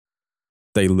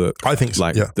 They look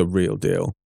the real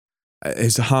deal.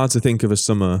 It's hard to think of a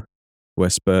summer where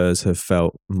Spurs have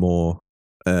felt more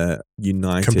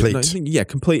united. Complete.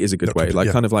 Complete is a good way.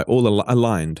 Kind of like all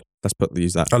aligned. Let's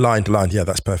use that. Aligned. Yeah,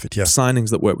 that's perfect. Yeah. Signings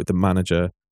that work with the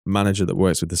manager that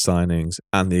works with the signings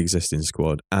and the existing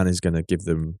squad and is going to give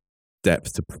them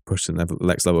depth to push to the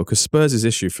next level. Because Spurs'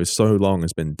 issue for so long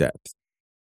has been depth.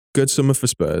 Good summer for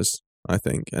Spurs, I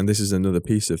think. And this is another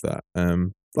piece of that.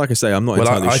 Like I say, I'm not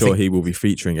entirely sure he will be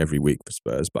featuring every week for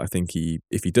Spurs, but I think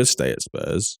if he does stay at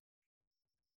Spurs,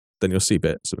 then you'll see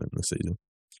bits of him this season.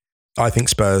 I think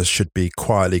Spurs should be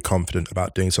quietly confident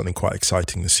about doing something quite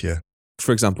exciting this year.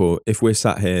 For example, if we're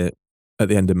sat here at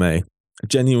the end of May, it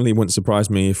genuinely wouldn't surprise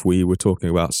me if we were talking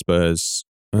about Spurs.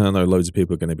 I know loads of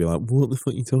people are going to be like, what the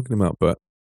fuck are you talking about? But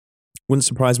it wouldn't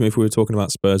surprise me if we were talking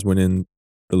about Spurs winning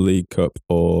the League Cup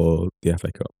or the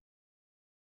FA Cup.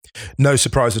 No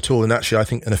surprise at all. And actually, I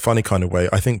think in a funny kind of way,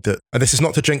 I think that, and this is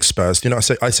not to jinx Spurs, I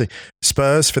say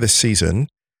Spurs for this season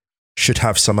should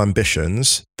have some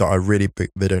ambitions that are really big,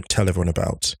 they don't tell everyone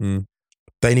about.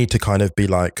 They need to kind of be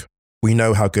like, we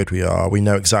know how good we are. We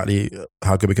know exactly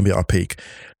how good we can be at our peak.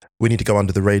 We need to go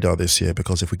under the radar this year,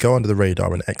 because if we go under the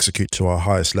radar and execute to our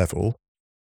highest level,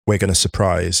 we're going to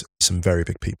surprise some very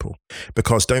big people.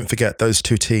 Because don't forget, those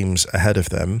two teams ahead of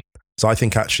them. So I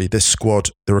think actually this squad,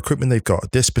 the recruitment they've got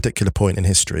at this particular point in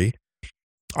history,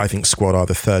 I think squad are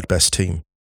the third best team.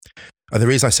 And the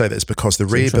reason I say that is because the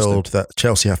rebuild that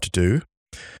Chelsea have to do,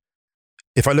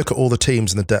 if I look at all the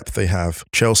teams and the depth they have,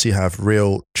 Chelsea have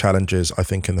real challenges, I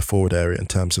think, in the forward area in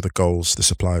terms of the goals, the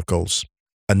supply of goals,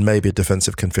 and maybe a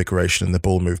defensive configuration and the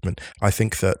ball movement. I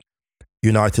think that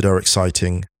United are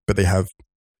exciting, but they have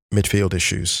midfield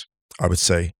issues, I would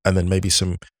say, and then maybe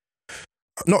some,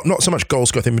 not so much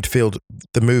goals growth in midfield.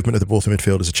 The movement of the ball through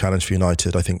midfield is a challenge for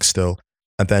United, I think, still.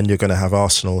 And then you're going to have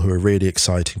Arsenal, who are really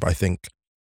exciting, but I think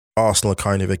Arsenal are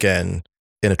kind of, again,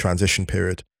 in a transition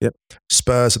period. Yep.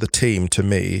 Spurs are the team, to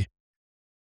me,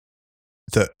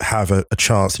 that have a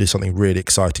chance to do something really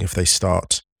exciting if they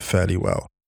start fairly well,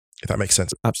 if that makes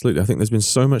sense. Absolutely. I think there's been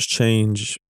so much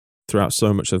change throughout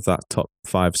so much of that top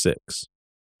 5-6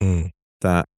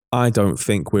 that I don't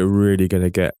think we're really going to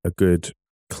get a good,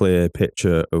 clear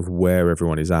picture of where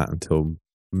everyone is at until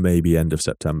maybe end of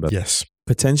September. Yes.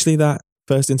 Potentially that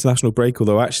first international break,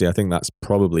 although actually I think that's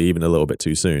probably even a little bit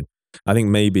too soon. I think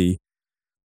maybe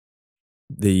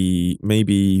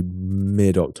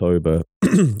mid-October,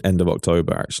 end of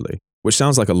October actually, which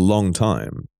sounds like a long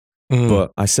time.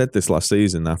 But I said this last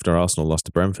season after Arsenal lost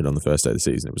to Brentford on the first day of the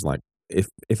season. It was like,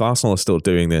 if Arsenal are still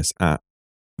doing this at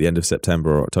the end of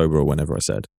September or October or whenever I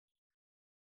said,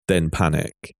 then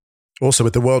panic. Also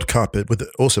with the World Cup,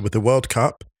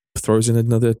 throws in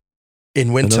another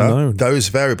in winter, unknown. Those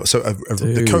variables. So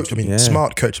the coach,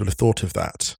 smart coach would have thought of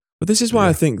that. But this is why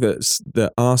I think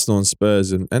that Arsenal and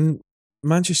Spurs and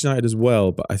Manchester United as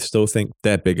well, but I still think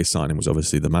their biggest signing was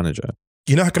obviously the manager.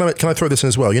 You know, can I throw this in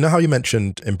as well? You know how you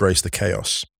mentioned embrace the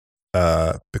chaos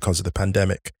because of the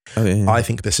pandemic? Oh, yeah. I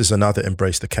think this is another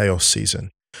embrace the chaos season.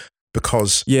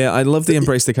 Because I love the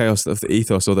embrace the chaos of the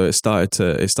ethos, although it started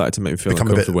to make me feel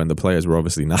uncomfortable when the players were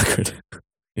obviously knackered.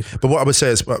 But what I would say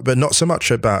is, but not so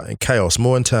much about chaos,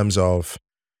 more in terms of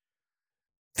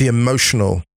the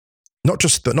emotional not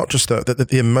just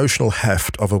the emotional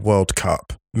heft of a World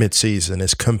Cup mid-season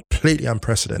is completely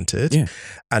unprecedented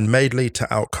and may lead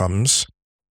to outcomes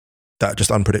that are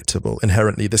just unpredictable.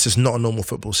 Inherently, this is not a normal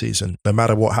football season. No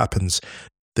matter what happens,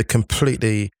 the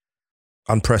completely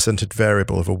unprecedented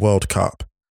variable of a World Cup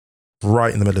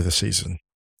right in the middle of the season,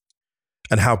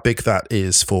 and how big that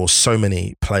is for so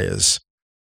many players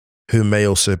who may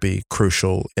also be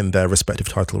crucial in their respective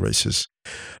title races.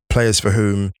 Players for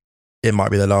whom it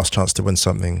might be their last chance to win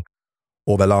something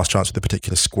or their last chance with a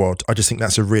particular squad. I just think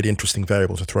that's a really interesting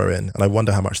variable to throw in. And I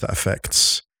wonder how much that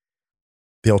affects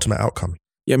the ultimate outcome.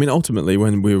 Yeah, I mean, ultimately,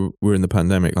 when we were in the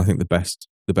pandemic, I think the best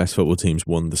football teams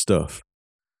won the stuff.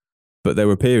 But there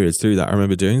were periods through that. I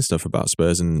remember doing stuff about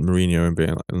Spurs and Mourinho and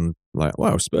being like,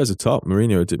 wow, Spurs are top.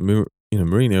 Mourinho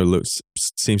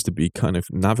seems to be kind of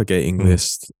navigating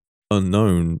this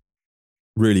unknown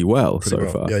really well so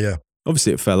far. Yeah.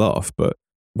 Obviously, it fell off, but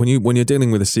when you're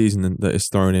dealing with a season that is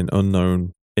throwing in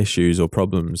unknown issues or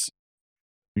problems,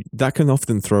 that can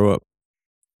often throw up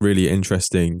really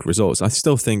interesting results. I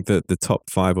still think that the top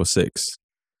 5 or 6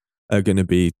 are going to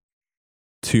be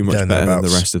too much better than the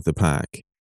rest of the pack.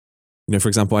 You know, for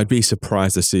example, I'd be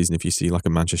surprised this season if you see like a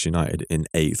Manchester United in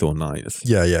 8th or 9th.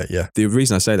 Yeah. The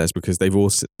reason I say that is because they've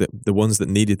also the ones that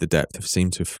needed the depth have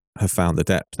seemed to have found the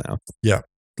depth now. Yeah,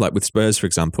 like with Spurs, for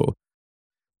example.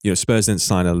 You know, Spurs didn't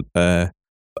sign a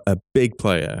big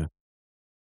player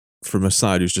from a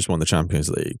side who's just won the Champions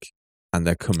League, and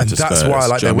they're coming to Spurs. And that's why I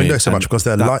like their window so much, because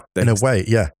they're light in a way.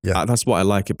 Yeah. That's why I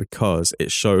like it, because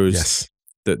it shows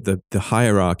that the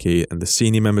hierarchy and the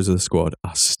senior members of the squad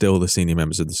are still the senior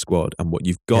members of the squad, and what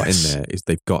you've got in there is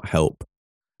they've got help.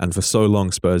 And for so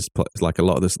long, Spurs, like a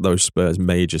lot of those Spurs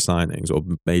major signings or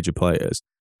major players,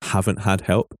 haven't had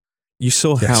help. You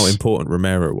saw how important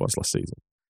Romero was last season.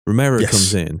 Romero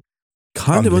comes in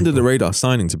kind of under the radar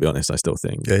signing, to be honest, I still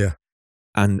think. Yeah.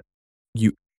 And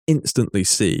you instantly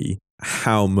see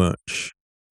how much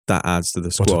that adds to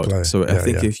the squad. So I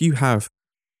think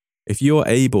if you're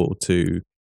able to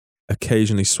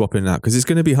occasionally swap in and out, because it's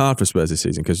going to be hard for Spurs this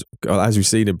season, because as we've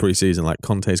seen in pre-season, like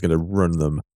Conte's going to run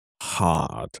them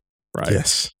hard, right?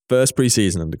 Yes. First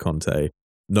pre-season under Conte,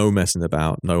 no messing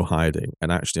about, no hiding.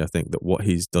 And actually, I think that what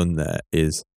he's done there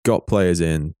is got players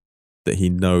in that he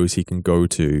knows he can go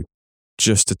to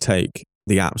just to take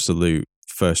the absolute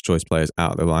first choice players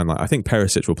out of the limelight. I think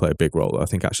Perisic will play a big role. I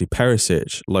think actually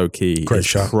Perisic, low key,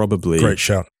 probably great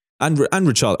shout. And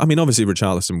Richarlison. I mean, obviously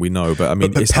Richarlison we know, but I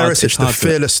mean, but Perisic, the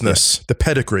fearlessness, the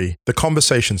pedigree, the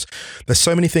conversations. There's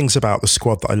so many things about the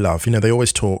squad that I love. You know, they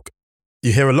always talk.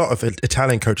 You hear a lot of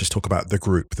Italian coaches talk about the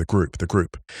group,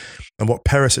 and what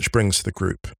Perisic brings to the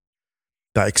group.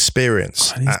 That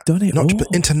experience. And he's done it not all.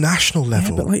 International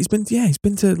level. Yeah, but like he's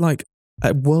been to like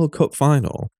a World Cup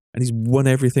final, and he's won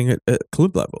everything at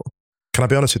club level. Can I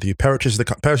be honest with you? Perisic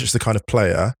is the kind of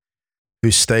player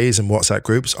who stays in WhatsApp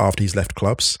groups after he's left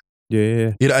clubs.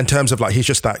 Yeah. You know, in terms of like, he's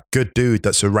just that good dude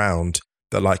that's around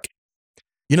that, like,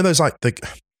 you know, those like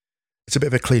it's a bit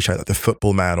of a cliche, like the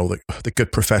football man or the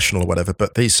good professional or whatever,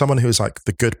 but he's someone who's like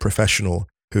the good professional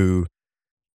who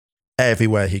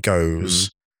everywhere he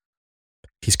goes,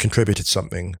 he's contributed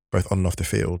something both on and off the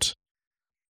field.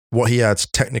 What he adds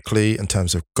technically in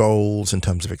terms of goals, in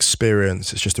terms of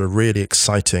experience, it's just a really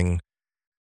exciting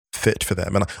fit for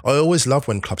them. And I always love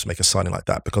when clubs make a signing like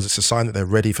that, because it's a sign that they're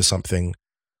ready for something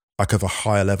like of a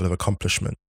higher level of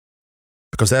accomplishment.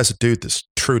 Because there's a dude that's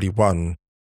truly won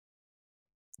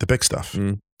the big stuff.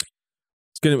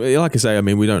 It's gonna, like I say, I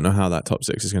mean, we don't know how that top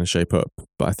 6 is going to shape up,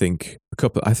 but I think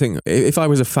if I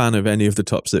was a fan of any of the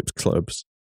top 6 clubs,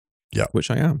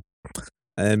 which I am,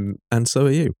 and so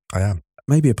are you. I am.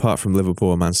 Maybe apart from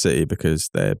Liverpool and Man City, because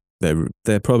they're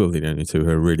probably the only two who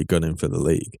are really gunning for the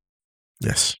league.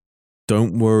 Yes.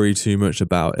 Don't worry too much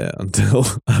about it until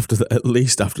at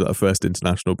least after that first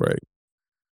international break,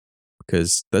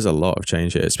 because there's a lot of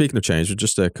change here. Speaking of change,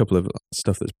 just a couple of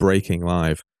stuff that's breaking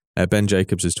live. Ben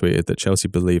Jacobs has tweeted that Chelsea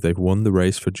believe they've won the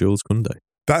race for Jules Koundé.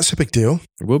 That's a big deal.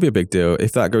 It will be a big deal.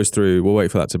 If that goes through, we'll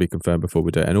wait for that to be confirmed before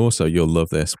we do it. And also, you'll love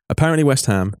this. Apparently, West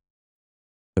Ham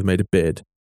have made a bid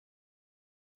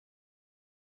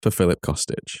for Philip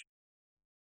Kostic.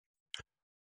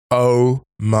 Oh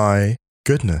my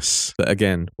goodness. But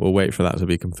again, we'll wait for that to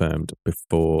be confirmed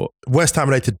before. West Ham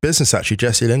related business, actually.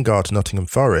 Jesse Lingard to Nottingham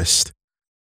Forest.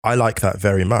 I like that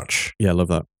very much. Yeah, love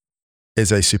that.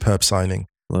 Is a superb signing.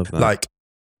 Love that. Like,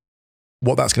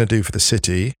 what that's going to do for the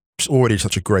city, which is already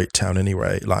such a great town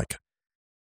anyway, like,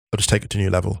 they'll just take it to a new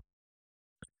level.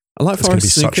 I like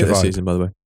Forest's new kit this season, by the way.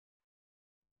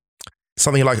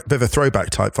 Something like a bit of a throwback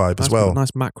type vibe as well.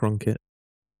 Nice Macron kit.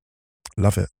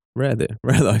 Love it. Rare that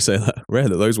I say that. Rare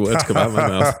that those words come out of my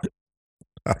mouth.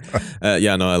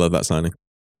 I love that signing.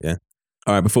 Yeah.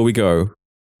 All right, before we go,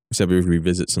 we said we would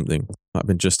revisit something that might have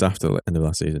been just after the end of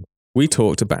last season. We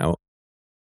talked about,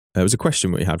 there was a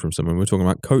question we had from someone. We were talking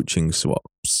about coaching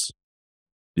swaps.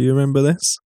 Do you remember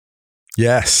this?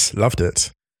 Yes, loved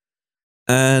it.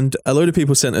 And a load of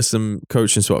people sent us some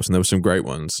coaching swaps, and there were some great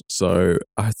ones. So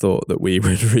I thought that we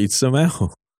would read some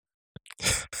out.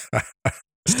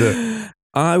 Let's do it.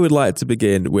 I would like to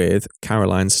begin with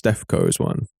Caroline Stefko's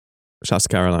one. Shouts to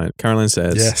Caroline. Caroline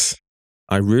says, yes,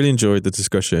 I really enjoyed the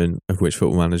discussion of which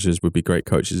football managers would be great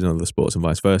coaches in other sports and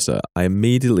vice versa. I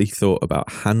immediately thought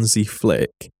about Hansi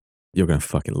Flick. You're going to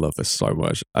fucking love this so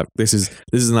much. This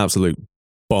is an absolute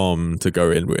bomb to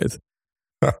go in with.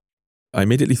 I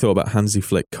immediately thought about Hansi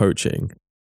Flick coaching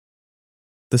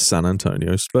the San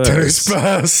Antonio Spurs.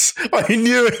 I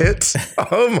knew it.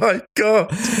 Oh my God.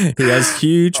 He has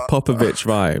huge Popovich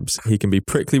vibes. He can be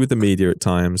prickly with the media at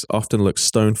times, often looks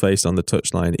stone-faced on the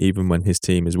touchline even when his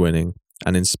team is winning,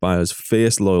 and inspires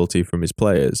fierce loyalty from his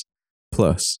players.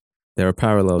 Plus, there are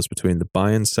parallels between the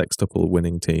Bayern sextuple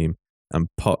winning team and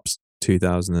Pop's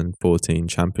 2014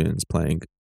 champions playing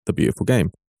the beautiful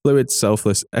game. Fluid,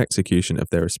 selfless execution of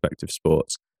their respective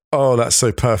sports. Oh, that's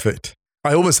so perfect.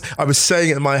 I was saying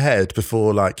it in my head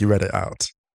before you read it out.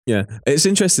 Yeah, it's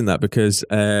interesting that because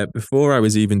before I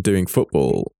was even doing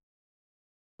football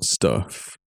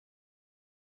stuff,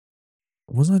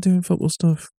 was I doing football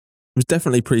stuff? It was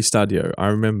definitely pre-Stadio. I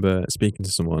remember speaking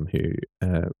to someone who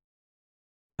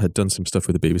had done some stuff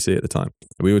with the BBC at the time.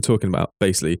 And we were talking about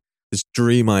basically this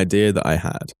dream idea that I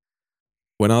had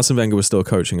when Arsene Wenger was still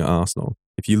coaching at Arsenal.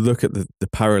 If you look at the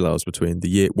parallels between the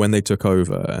year when they took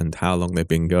over and how long they've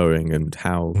been going and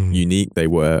how unique they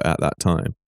were at that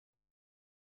time,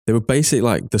 they were basically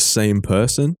like the same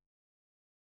person.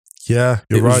 Yeah,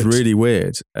 you're right. It was really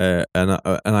weird. And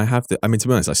I have to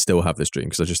be honest, I still have this dream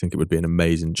because I just think it would be an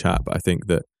amazing chat. But I think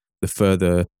that the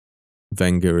further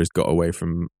Wenger has got away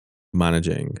from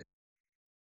managing,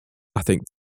 I think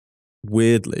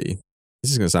weirdly,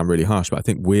 this is going to sound really harsh, but I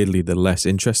think weirdly the less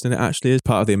interesting it actually is.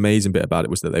 Part of the amazing bit about it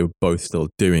was that they were both still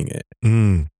doing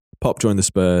it. Pop joined the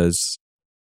Spurs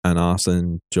and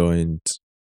Arsene joined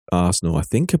Arsenal, I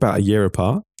think about a year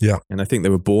apart. Yeah. And I think they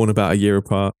were born about a year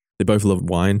apart. They both loved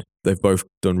wine. They've both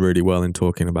done really well in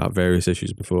talking about various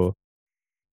issues before.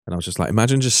 And I was just like,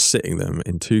 imagine just sitting them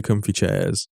in two comfy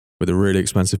chairs with a really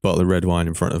expensive bottle of red wine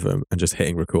in front of them and just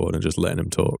hitting record and just letting them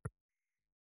talk.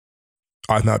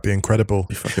 I think that'd be incredible.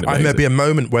 I think there'd be a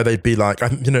moment where they'd be like,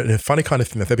 in a funny kind of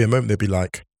thing, there'd be a moment they'd be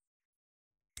like,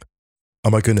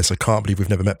 oh my goodness, I can't believe we've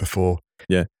never met before.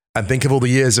 Yeah. And think of all the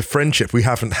years of friendship we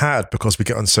haven't had because we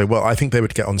get on so well. I think they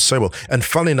would get on so well. And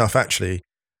funny enough, actually,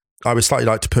 I would slightly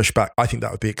like to push back. I think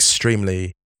that would be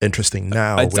extremely interesting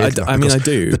now. I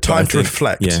do. The time to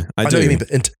reflect. Yeah, I do. Know what you mean,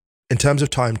 but in terms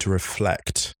of time to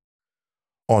reflect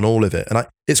on all of it. And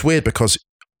it's weird because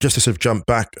just to sort of jump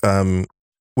back,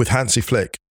 with Hansi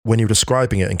Flick, when you were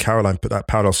describing it, and Caroline put that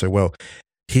parallel so well,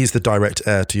 he's the direct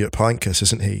heir to Jupp Heynckes,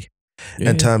 isn't he? Yeah,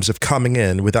 in terms of coming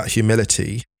in with that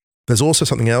humility. There's also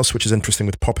something else which is interesting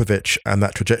with Popovich and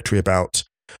that trajectory about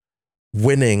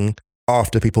winning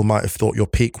after people might have thought your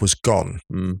peak was gone.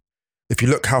 If you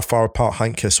look how far apart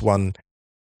Heynckes won,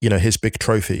 his big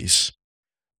trophies,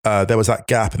 there was that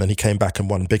gap and then he came back and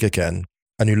won big again.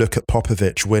 And you look at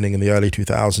Popovich winning in the early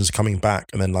 2000s, coming back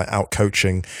and then out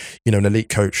coaching, an elite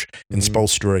coach in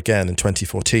Spoelstra again in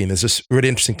 2014. There's this really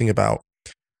interesting thing about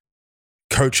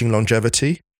coaching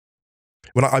longevity.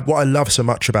 What I love so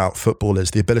much about football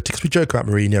is the ability, because we joke about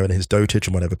Mourinho and his dotage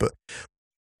and whatever, but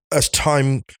as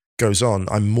time goes on,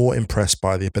 I'm more impressed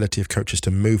by the ability of coaches to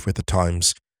move with the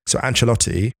times. So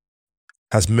Ancelotti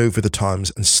has moved with the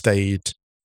times and stayed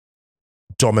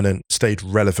dominant, stayed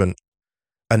relevant.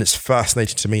 And it's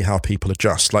fascinating to me how people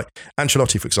adjust. Like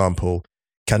Ancelotti, for example,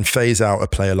 can phase out a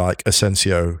player like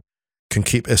Asensio, can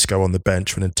keep Isco on the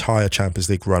bench for an entire Champions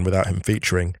League run without him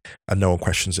featuring, and no one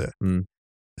questions it.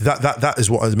 That is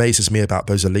what amazes me about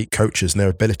those elite coaches and their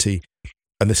ability,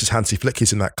 and this is Hansi Flick,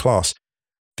 he's in that class,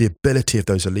 the ability of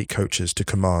those elite coaches to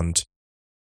command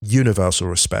universal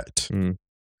respect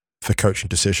for coaching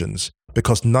decisions,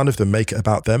 because none of them make it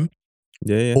about them.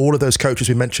 Yeah. All of those coaches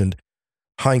we mentioned,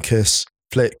 Heynckes,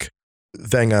 Flick,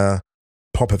 Wenger,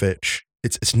 Popovich,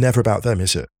 it's never about them,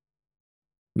 is it?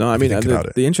 No, I mean,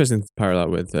 the interesting parallel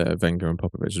with Wenger and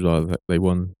Popovich as well, that they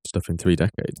won stuff in 3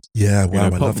 decades. Yeah, wow, I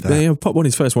love that. Pop won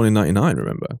his first one in 99,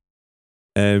 remember?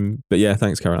 But yeah,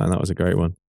 thanks, Caroline. That was a great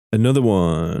one. Another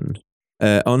one,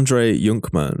 Andre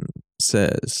Junkman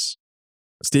says,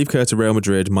 Steve Kerr to Real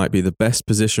Madrid might be the best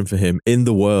position for him in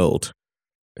the world.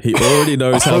 He already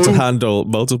knows how to handle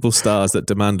multiple stars that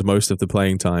demand most of the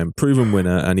playing time. Proven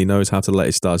winner, and he knows how to let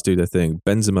his stars do their thing.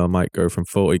 Benzema might go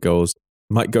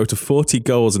to 40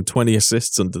 goals and 20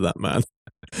 assists under that man.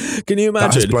 Can you imagine?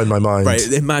 That has blown my mind.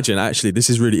 Right, imagine, actually, this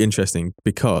is really interesting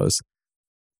because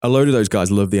a load of those guys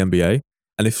love the NBA.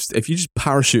 And if you just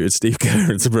parachuted Steve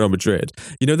Kerr into Real Madrid,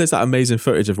 there's that amazing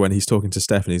footage of when he's talking to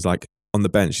Steph and he's like on the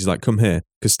bench, he's like, come here.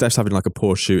 Because Steph's having like a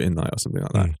poor shooting night or something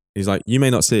like that. He's like, you may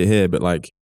not see it here, but like,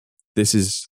 this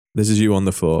is you on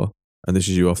the floor and this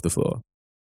is you off the floor.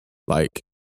 Like,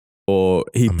 or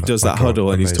he does that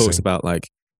huddle and he talks about like,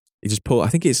 he just I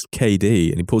think it's KD,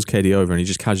 and he pulls KD over and he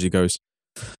just casually goes,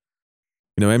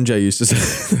 MJ used to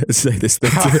say this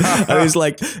thing to me. And it's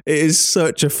like, it is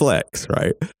such a flex,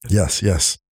 right?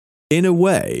 Yes. In a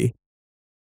way,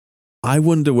 I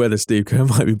wonder whether Steve Kerr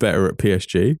might be better at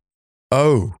PSG.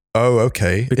 Oh,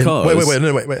 okay. Because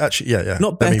wait. Actually, yeah.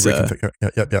 Not better.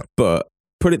 Yeah. But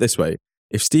put it this way: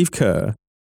 if Steve Kerr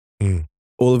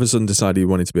all of a sudden decided he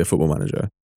wanted to be a football manager,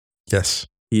 yes,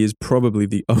 he is probably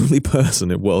the only person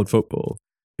in world football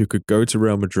who could go to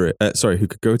who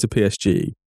could go to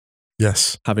PSG.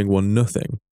 Yes. Having won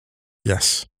nothing.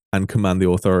 Yes. And command the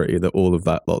authority that all of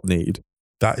that lot need.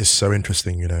 That is so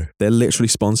interesting, They're literally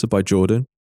sponsored by Jordan.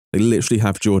 They literally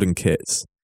have Jordan kits,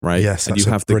 right? Yes. And you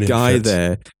have the guy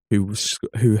there who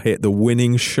hit the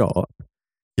winning shot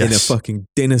in a fucking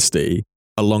dynasty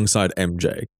alongside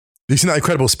MJ. You seen that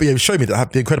incredible speech? He showed me the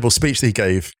incredible speech that he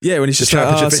gave. Yeah, when he's just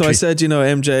like, so I said,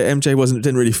 MJ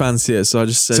didn't really fancy it, so I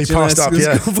just said, so he passed up.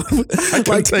 I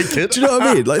can't take it. Do you know what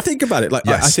I mean? Like, think about it. Like,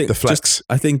 yes, I think the flex.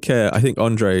 I think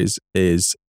Andres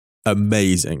is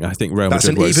amazing. I think Real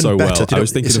Madrid works so well. I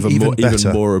was thinking of an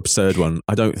even more absurd one.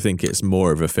 I don't think it's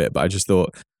more of a fit, but I just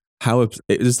thought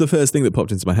it was the first thing that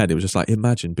popped into my head. It was just like,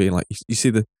 imagine being like, you see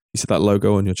that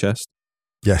logo on your chest?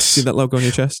 Yes. See that logo on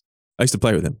your chest? I used to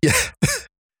play with him. Yeah.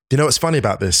 You know what's funny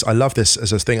about this? I love this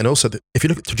as a thing. And also, if you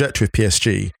look at the trajectory of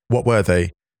PSG, what were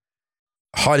they?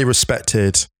 Highly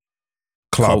respected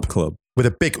club. With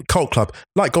a big cult club,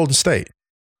 like Golden State,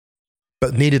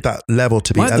 but needed that level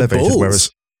to be elevated.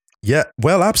 Whereas,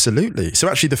 absolutely. So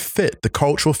actually the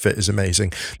cultural fit is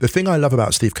amazing. The thing I love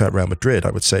about Steve Kerr at Real Madrid,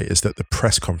 I would say, is that the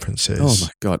press conferences. Oh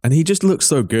my God. And he just looks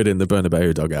so good in the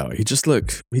Bernabeu dugout. He just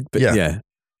looked,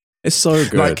 It's so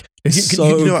good. Like, it's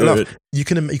good. You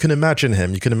can imagine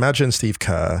him. You can imagine Steve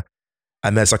Kerr,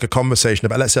 and there's like a conversation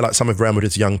about, let's say, like some of Real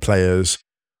Madrid's young players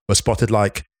were spotted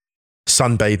like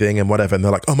sunbathing and whatever, and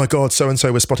they're like, "Oh my God, so and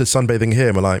so was spotted sunbathing here."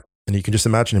 And we're like, and you can just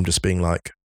imagine him just being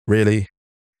like, "Really?"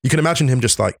 You can imagine him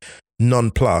just like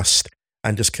nonplussed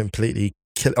and just completely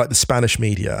like the Spanish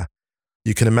media.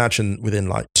 You can imagine within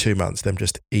like 2 months them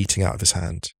just eating out of his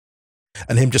hand,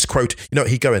 and him just quote.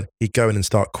 He'd go in and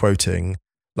start quoting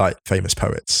like famous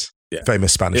poets,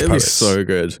 famous Spanish poets. It'd be so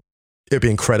good. It'd be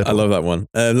incredible. I love that one.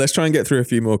 Let's try and get through a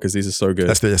few more because these are so good.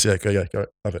 Let's do this. Yeah, go.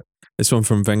 Love it. This one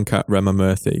from Venkat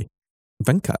Ramamurthy.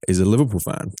 Venkat is a Liverpool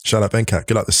fan. Shout out Venkat.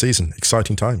 Good luck this season.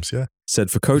 Exciting times, yeah.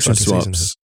 Said for coaching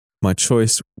swaps, my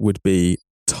choice would be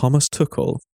Thomas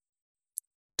Tuchel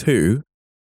to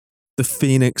the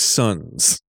Phoenix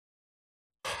Suns.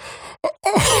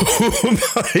 Oh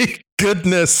my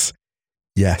goodness.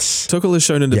 Yes. Tuchel has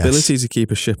shown an ability to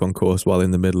keep a ship on course while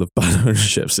in the middle of bad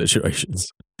ownership situations.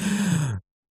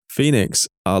 Phoenix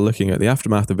are looking at the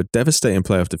aftermath of a devastating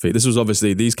playoff defeat.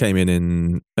 These came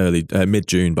in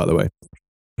mid-June, by the way.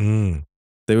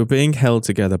 They were being held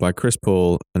together by Chris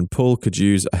Paul, and Paul could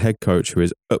use a head coach who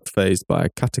is upphased by a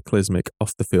cataclysmic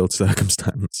off-the-field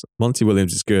circumstance. Monty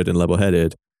Williams is good and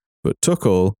level-headed, but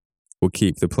Tuchel will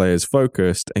keep the players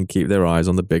focused and keep their eyes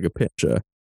on the bigger picture.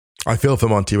 I feel for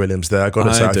Monty Williams there. I got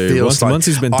to say, I feel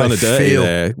Monty's been done a dirty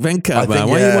there. Venkat,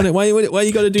 man, why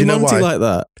you got to do Monty like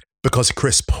that? Because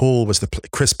Chris Paul,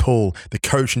 the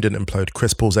coaching didn't implode.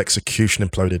 Chris Paul's execution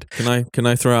imploded. Can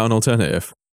I throw out an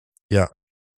alternative? Yeah.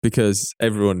 Because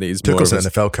everyone needs more. Tuchel's an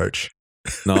NFL coach.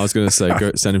 No, I was going to say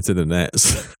send him to the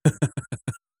Nets.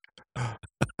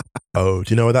 Oh,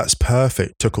 do you know what? That's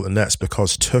perfect. Tuchel the Nets,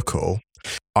 because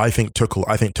I think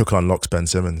Tuchel unlocks Ben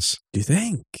Simmons. Do you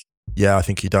think? Yeah, I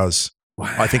think he does.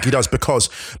 Wow. I think he does because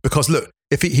look,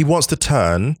 if he wants to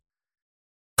turn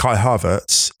Kai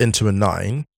Havertz into a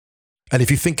 9, and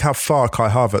if you think how far Kai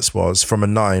Havertz was from a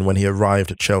 9 when he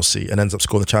arrived at Chelsea and ends up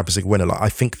scoring the Champions League winner, I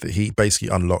think that he basically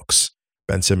unlocks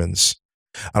Ben Simmons.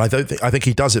 And I think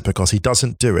he does it because he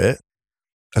doesn't do it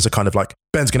as a kind of like,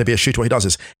 Ben's going to be a shooter. What he does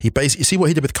is you see what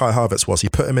he did with Kai Havertz was he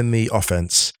put him in the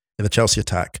offense, in the Chelsea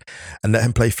attack, and let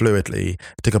him play fluidly,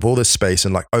 take up all this space,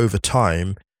 and like over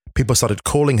time, people started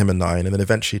calling him a 9, and then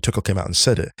eventually Tuchel came out and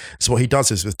said it. So what he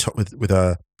does is with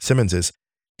Simmons is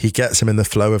he gets him in the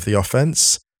flow of the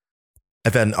offense.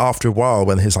 And then after a while,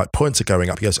 when his like points are going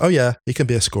up, he goes, "Oh yeah, he can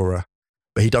be a scorer,"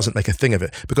 but he doesn't make a thing of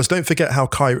it because don't forget how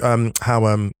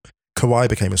Kawhi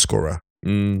became a scorer.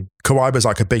 Kawhi was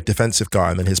like a big defensive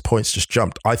guy, and then his points just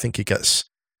jumped. I think he gets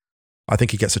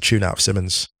a tune out of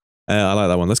Simmons. I like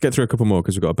that one. Let's get through a couple more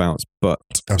because we've got to bounce. But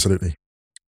absolutely.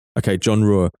 Okay, John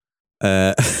Ruhr.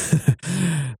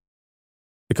 The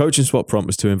coaching swap prompt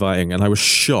was too inviting, and I was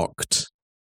shocked.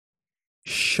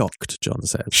 Shocked, John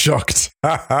says. Shocked.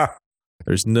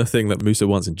 There's nothing that Musa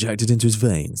wants injected into his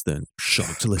veins than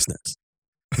shocked listeners.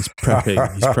 He's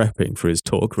prepping for his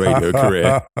talk radio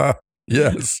career.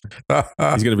 Yes. He's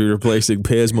going to be replacing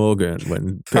Piers Morgan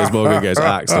when Piers Morgan gets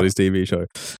axed on his TV show.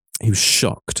 He was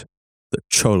shocked that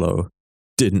Cholo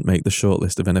didn't make the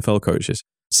shortlist of NFL coaches.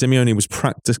 Simeone was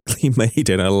practically made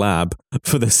in a lab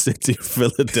for the city of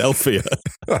Philadelphia.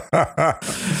 The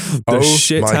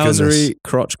shithousery,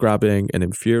 crotch-grabbing, and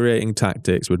infuriating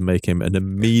tactics would make him an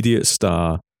immediate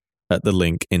star at the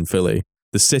Link in Philly.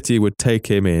 The city would take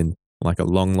him in like a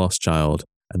long-lost child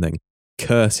and then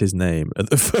curse his name at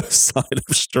the first sign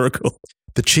of struggle.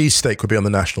 The cheesesteak would be on the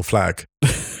national flag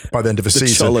by the end of the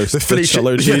season. Cholo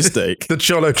cheesesteak. The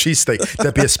Cholo cheesesteak.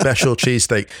 There'd be a special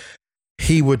cheesesteak.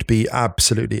 He would be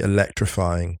absolutely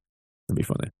electrifying. That'd be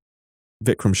funny.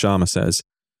 Vikram Sharma says,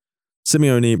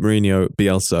 Simeone, Mourinho,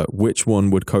 Bielsa, which one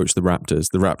would coach the Raptors?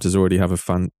 The Raptors already have a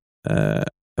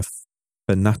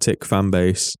fanatic fan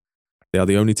base. They are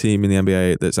the only team in the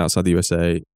NBA that's outside the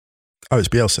USA. Oh, it's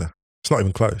Bielsa. It's not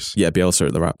even close. Yeah, Bielsa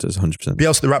at the Raptors, 100%.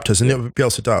 Bielsa at the Raptors, and you know what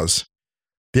Bielsa does?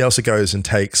 Bielsa goes and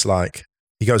takes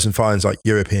he goes and finds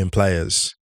European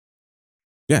players.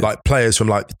 Yeah. Like players from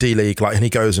the D-League, and he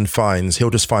goes and he'll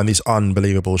just find these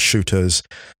unbelievable shooters,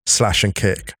 slash and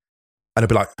kick. And he'll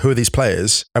be like, who are these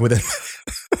players? And within...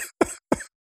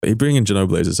 He'd bring in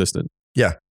Ginobili as assistant.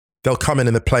 Yeah. They'll come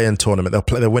in the play-in tournament.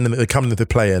 They'll come into the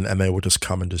play-in and they will just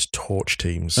come and just torch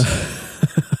teams.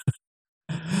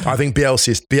 I think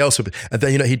Bielsa, and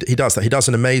then he does that. He does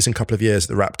an amazing couple of years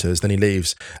at the Raptors, then he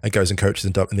leaves and goes and coaches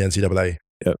in the NCAA.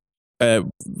 Yep.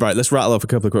 Right, let's rattle off a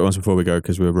couple of quick ones before we go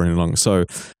because we're running along. So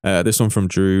this one from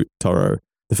Drew Toro.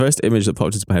 The first image that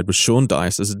popped into my head was Sean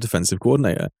Dice as a defensive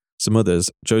coordinator. Some others,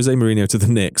 Jose Mourinho to the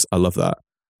Knicks. I love that.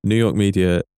 New York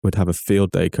media would have a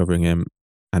field day covering him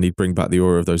and he'd bring back the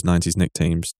aura of those 90s Knicks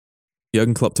teams.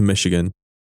 Jurgen Klopp to Michigan.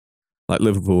 Like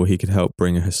Liverpool, he could help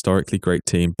bring a historically great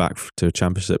team back to a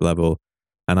championship level.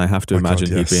 And I have to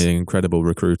imagine he'd be an incredible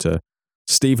recruiter.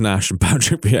 Steve Nash and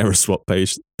Patrick Vieira swap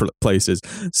places.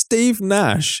 Steve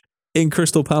Nash in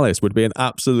Crystal Palace would be an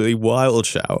absolutely wild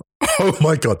shout. Oh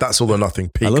my God, that's all or nothing.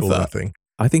 Peak all or nothing.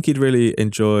 I think he'd really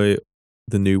enjoy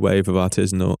the new wave of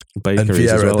artisanal bakeries and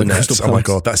Vieira as well. At the Nets. Oh my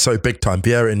God, that's so big time.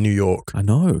 Vieira in New York. I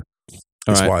know.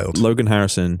 It's wild. Logan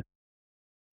Harrison,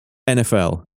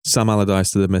 NFL. Sam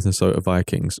Allardyce to the Minnesota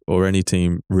Vikings or any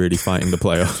team really fighting the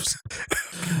playoffs.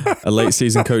 A late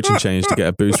season coaching change to get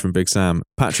a boost from Big Sam.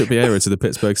 Patrick Vieira to the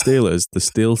Pittsburgh Steelers. The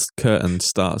steel curtain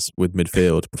starts with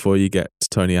midfield. Before you get to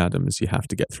Tony Adams, you have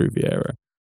to get through Vieira.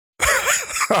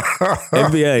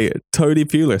 NBA, Tony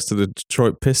Pulis to the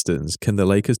Detroit Pistons. Can the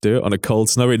Lakers do it on a cold,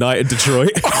 snowy night in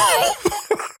Detroit?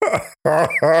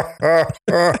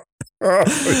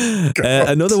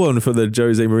 Another one for the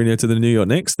Jose Mourinho to the New York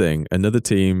Knicks thing. Another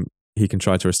team he can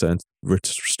try to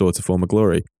restore to former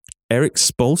glory. Eric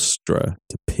Spoelstra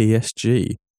to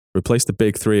PSG. Replace the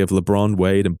big three of LeBron,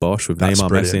 Wade, and Bosch with Neymar,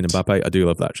 Messi, and Mbappe. I do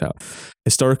love that shout.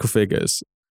 Historical figures.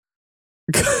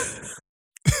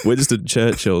 Winston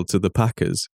Churchill to the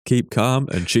Packers. Keep calm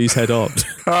and cheesehead opt.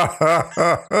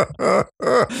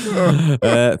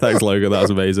 Thanks, Logan. That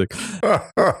was amazing.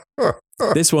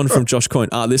 This one from Josh Coyne.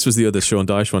 This was the other Sean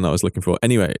Dyche one that I was looking for.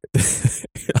 Anyway,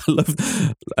 I love...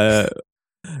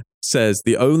 says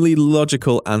the only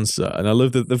logical answer, and I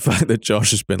love the fact that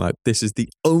Josh has been like, this is the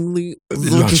only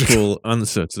logical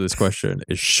answer to this question,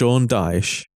 is Sean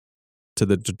Dyche to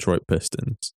the Detroit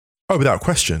Pistons. Oh, without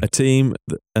question. A team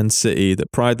and city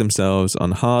that pride themselves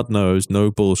on hard-nosed,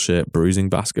 no bullshit, bruising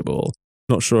basketball.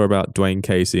 Not sure about Dwayne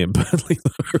Casey and Burnley,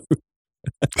 though.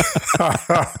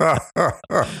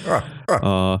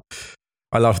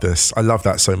 I love this. I love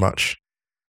that so much.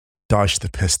 Dyche to the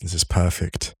Pistons is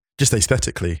perfect. Just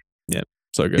aesthetically. Yeah,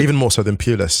 so good. Even more so than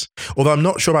Pulis. Although I'm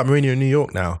not sure about Mourinho in New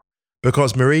York now.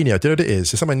 Because Mourinho, do you know what it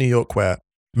is? It's something in New York where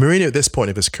Mourinho at this point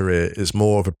of his career is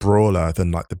more of a brawler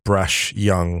than like the brash,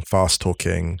 young,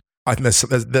 fast-talking. I think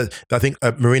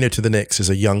Mourinho to the Knicks is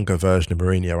a younger version of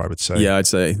Mourinho, I would say. Yeah, I'd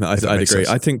say. I'd agree. Sense.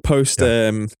 I think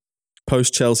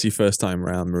post Chelsea first time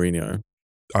around Mourinho.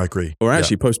 I agree. Or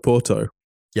actually post Porto.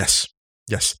 Yes,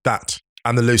 that.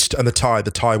 And the loose and the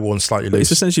tie worn slightly But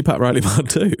loose. it's essentially Pat Riley Part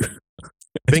 2.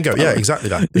 Bingo. Yeah, exactly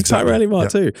that. It's Pat Exactly. Riley Part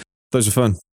 2. Those were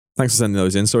fun. Thanks for sending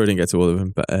those in. Sorry I didn't get to all of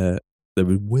them, but there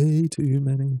were way too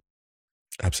many.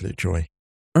 Absolute joy.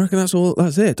 I reckon that's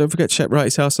it. Don't forget to check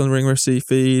Wrighty's House on the Ring FC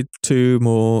feed. 2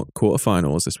 more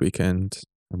quarterfinals this weekend.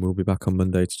 And we'll be back on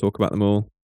Monday to talk about them all.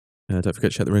 Don't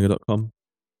forget to check theringer.com.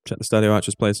 Check the Stadio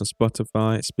Archers plays on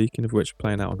Spotify. Speaking of which,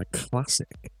 playing out on a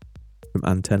classic from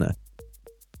Antenna.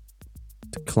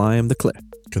 To Climb the Cliff.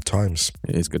 Good times.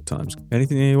 It is good times.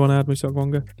 Anything you want to add, Mr.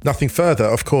 Wonga? Nothing further.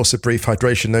 Of course, a brief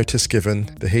hydration notice given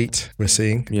the heat we're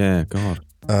seeing. Yeah, God.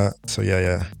 So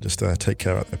yeah. Just take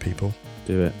care out there, people.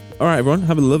 Do it. All right, everyone.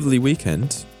 Have a lovely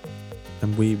weekend.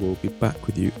 And we will be back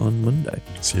with you on Monday.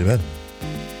 See you then.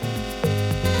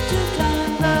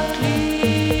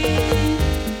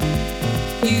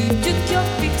 You took your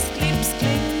big slips,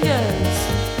 clingers.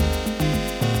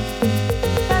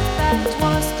 That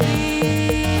was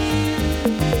clear.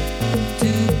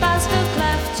 To pass the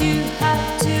cleft, you had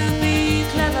to be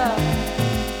clever.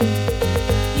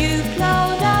 You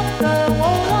plowed up the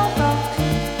wall of rock,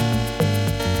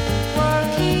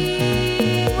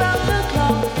 working round the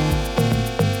clock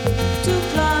to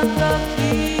climb the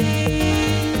clear.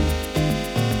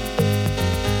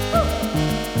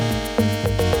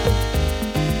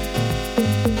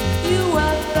 You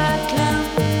were that clown,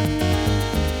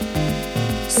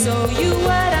 so you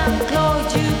were employed,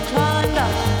 you climbed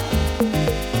up.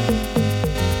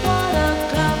 What a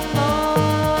clown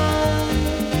boy,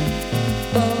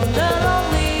 all along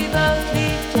the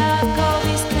click-clack of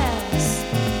his class.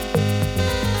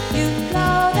 You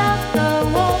plowed up the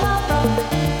wall of rock,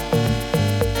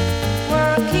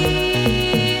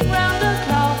 working round the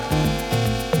clock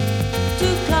to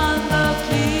climb the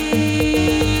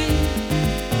clear.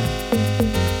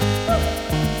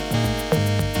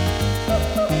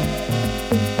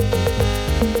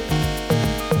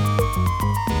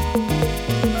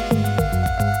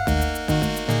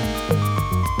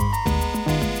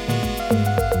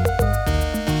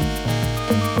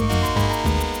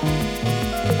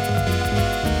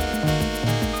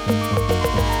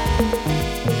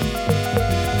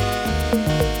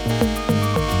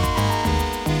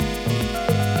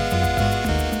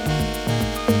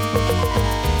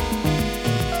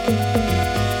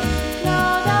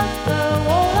 Plowed up the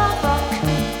wall of rock,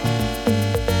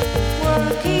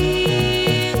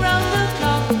 working round the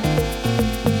clock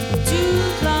to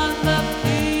climb the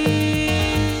clear.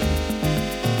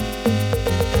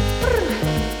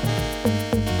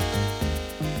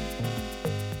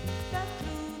 That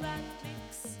glue that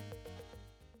clicks.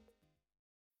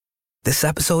 This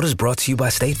episode is brought to you by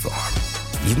State Farm.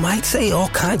 You might say all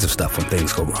kinds of stuff when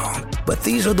things go wrong, but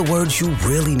these are the words you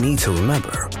really need to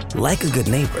remember. Like a good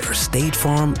neighbor, State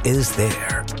Farm is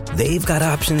there. They've got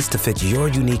options to fit your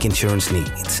unique insurance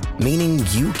needs, meaning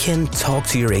you can talk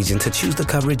to your agent to choose the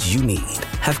coverage you need,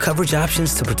 have coverage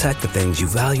options to protect the things you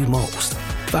value most,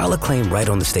 file a claim right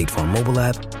on the State Farm mobile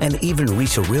app, and even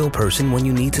reach a real person when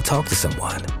you need to talk to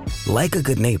someone. Like a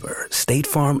good neighbor, State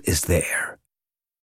Farm is there.